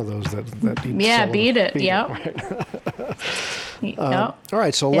It, or one of those that Beat It. Yep. Right. All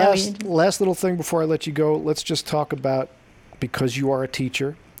right. So last little thing before I let you go, let's just talk about, because you are a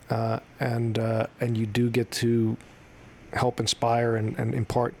teacher, and you do get to help inspire and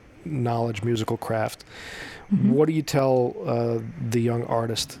impart knowledge, musical craft. Mm-hmm. What do you tell the young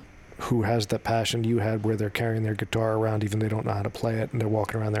artist who has that passion you had, where they're carrying their guitar around even they don't know how to play it, and they're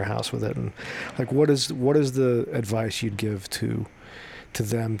walking around their house with it? And like, what is the advice you'd give to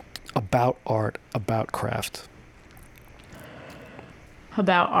them about art, about craft?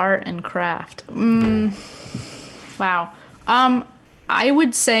 About art and craft. Wow. I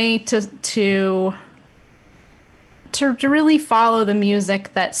would say to really follow the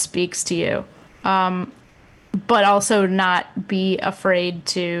music that speaks to you. But also not be afraid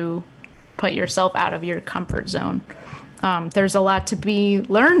to put yourself out of your comfort zone. There's a lot to be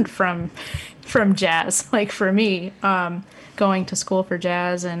learned from jazz. Like for me, going to school for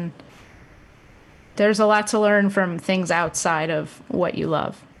jazz, and there's a lot to learn from things outside of what you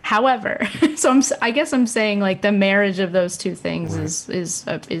love. However, I guess I'm saying like the marriage of those two things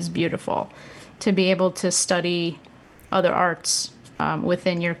is beautiful. To be able to study other arts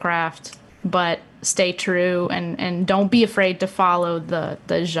within your craft, but stay true and don't be afraid to follow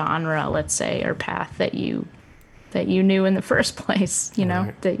the genre, let's say, or path that you knew in the first place,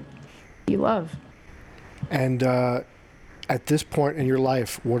 that you love. And at this point in your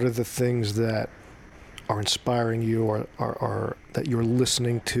life, what are the things that are inspiring you, or that you're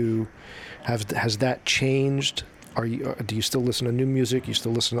listening to? Has that changed? Do you still listen to new music? You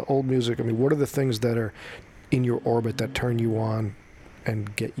still listen to old music? I mean, what are the things that are in your orbit that turn you on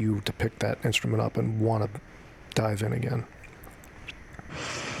and get you to pick that instrument up and want to dive in again?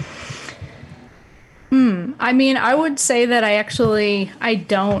 I mean, I would say that I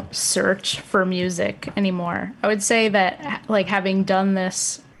don't search for music anymore. I would say that, like, having done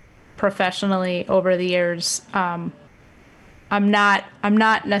this professionally over the years, I'm not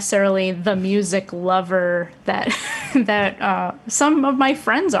necessarily the music lover that that some of my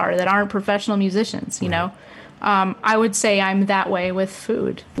friends are that aren't professional musicians. You know, I would say I'm that way with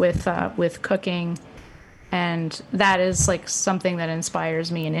food, with cooking, and that is like something that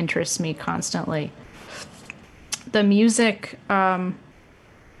inspires me and interests me constantly. The music, I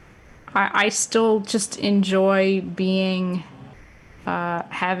still just enjoy being,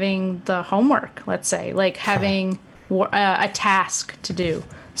 having the homework, let's say, like having a task to do.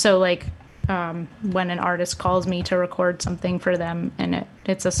 So like, when an artist calls me to record something for them and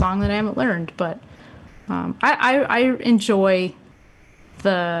it's a song that I haven't learned, but, I enjoy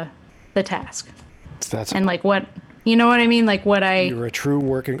the task. And like what, you know what I mean? Like what You're a true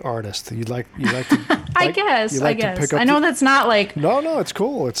working artist. You like to. I guess. I know that's not like. No, it's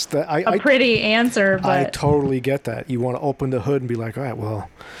cool. It's a pretty answer, but I totally get that. You want to open the hood and be like, all right, well,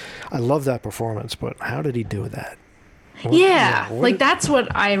 I love that performance, but how did he do that? That's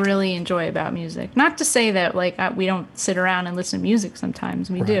what I really enjoy about music. Not to say that like we don't sit around and listen to music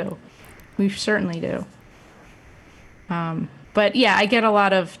sometimes. We do. We certainly do. But yeah, I get a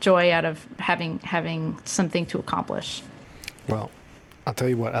lot of joy out of having something to accomplish. Well, I'll tell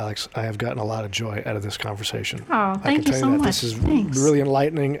you what, Alex, I have gotten a lot of joy out of this conversation. Oh, thank you so much. This is really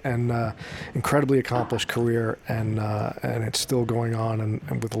enlightening and incredibly accomplished career, and it's still going on,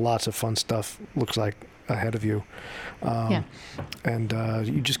 and with lots of fun stuff, looks like, ahead of you. And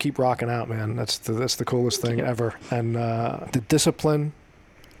you just keep rocking out, man. That's the coolest thing ever. And the discipline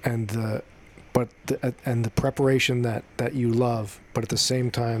and the preparation that you love, but at the same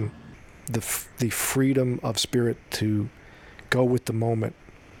time, the freedom of spirit to go with the moment.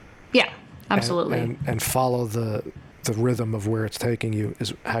 Yeah, absolutely. And follow the rhythm of where it's taking you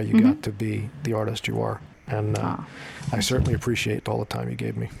is how you got to be the artist you are. And I certainly appreciate all the time you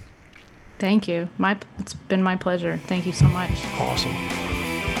gave me. Thank you. It's been my pleasure. Thank you so much. Awesome.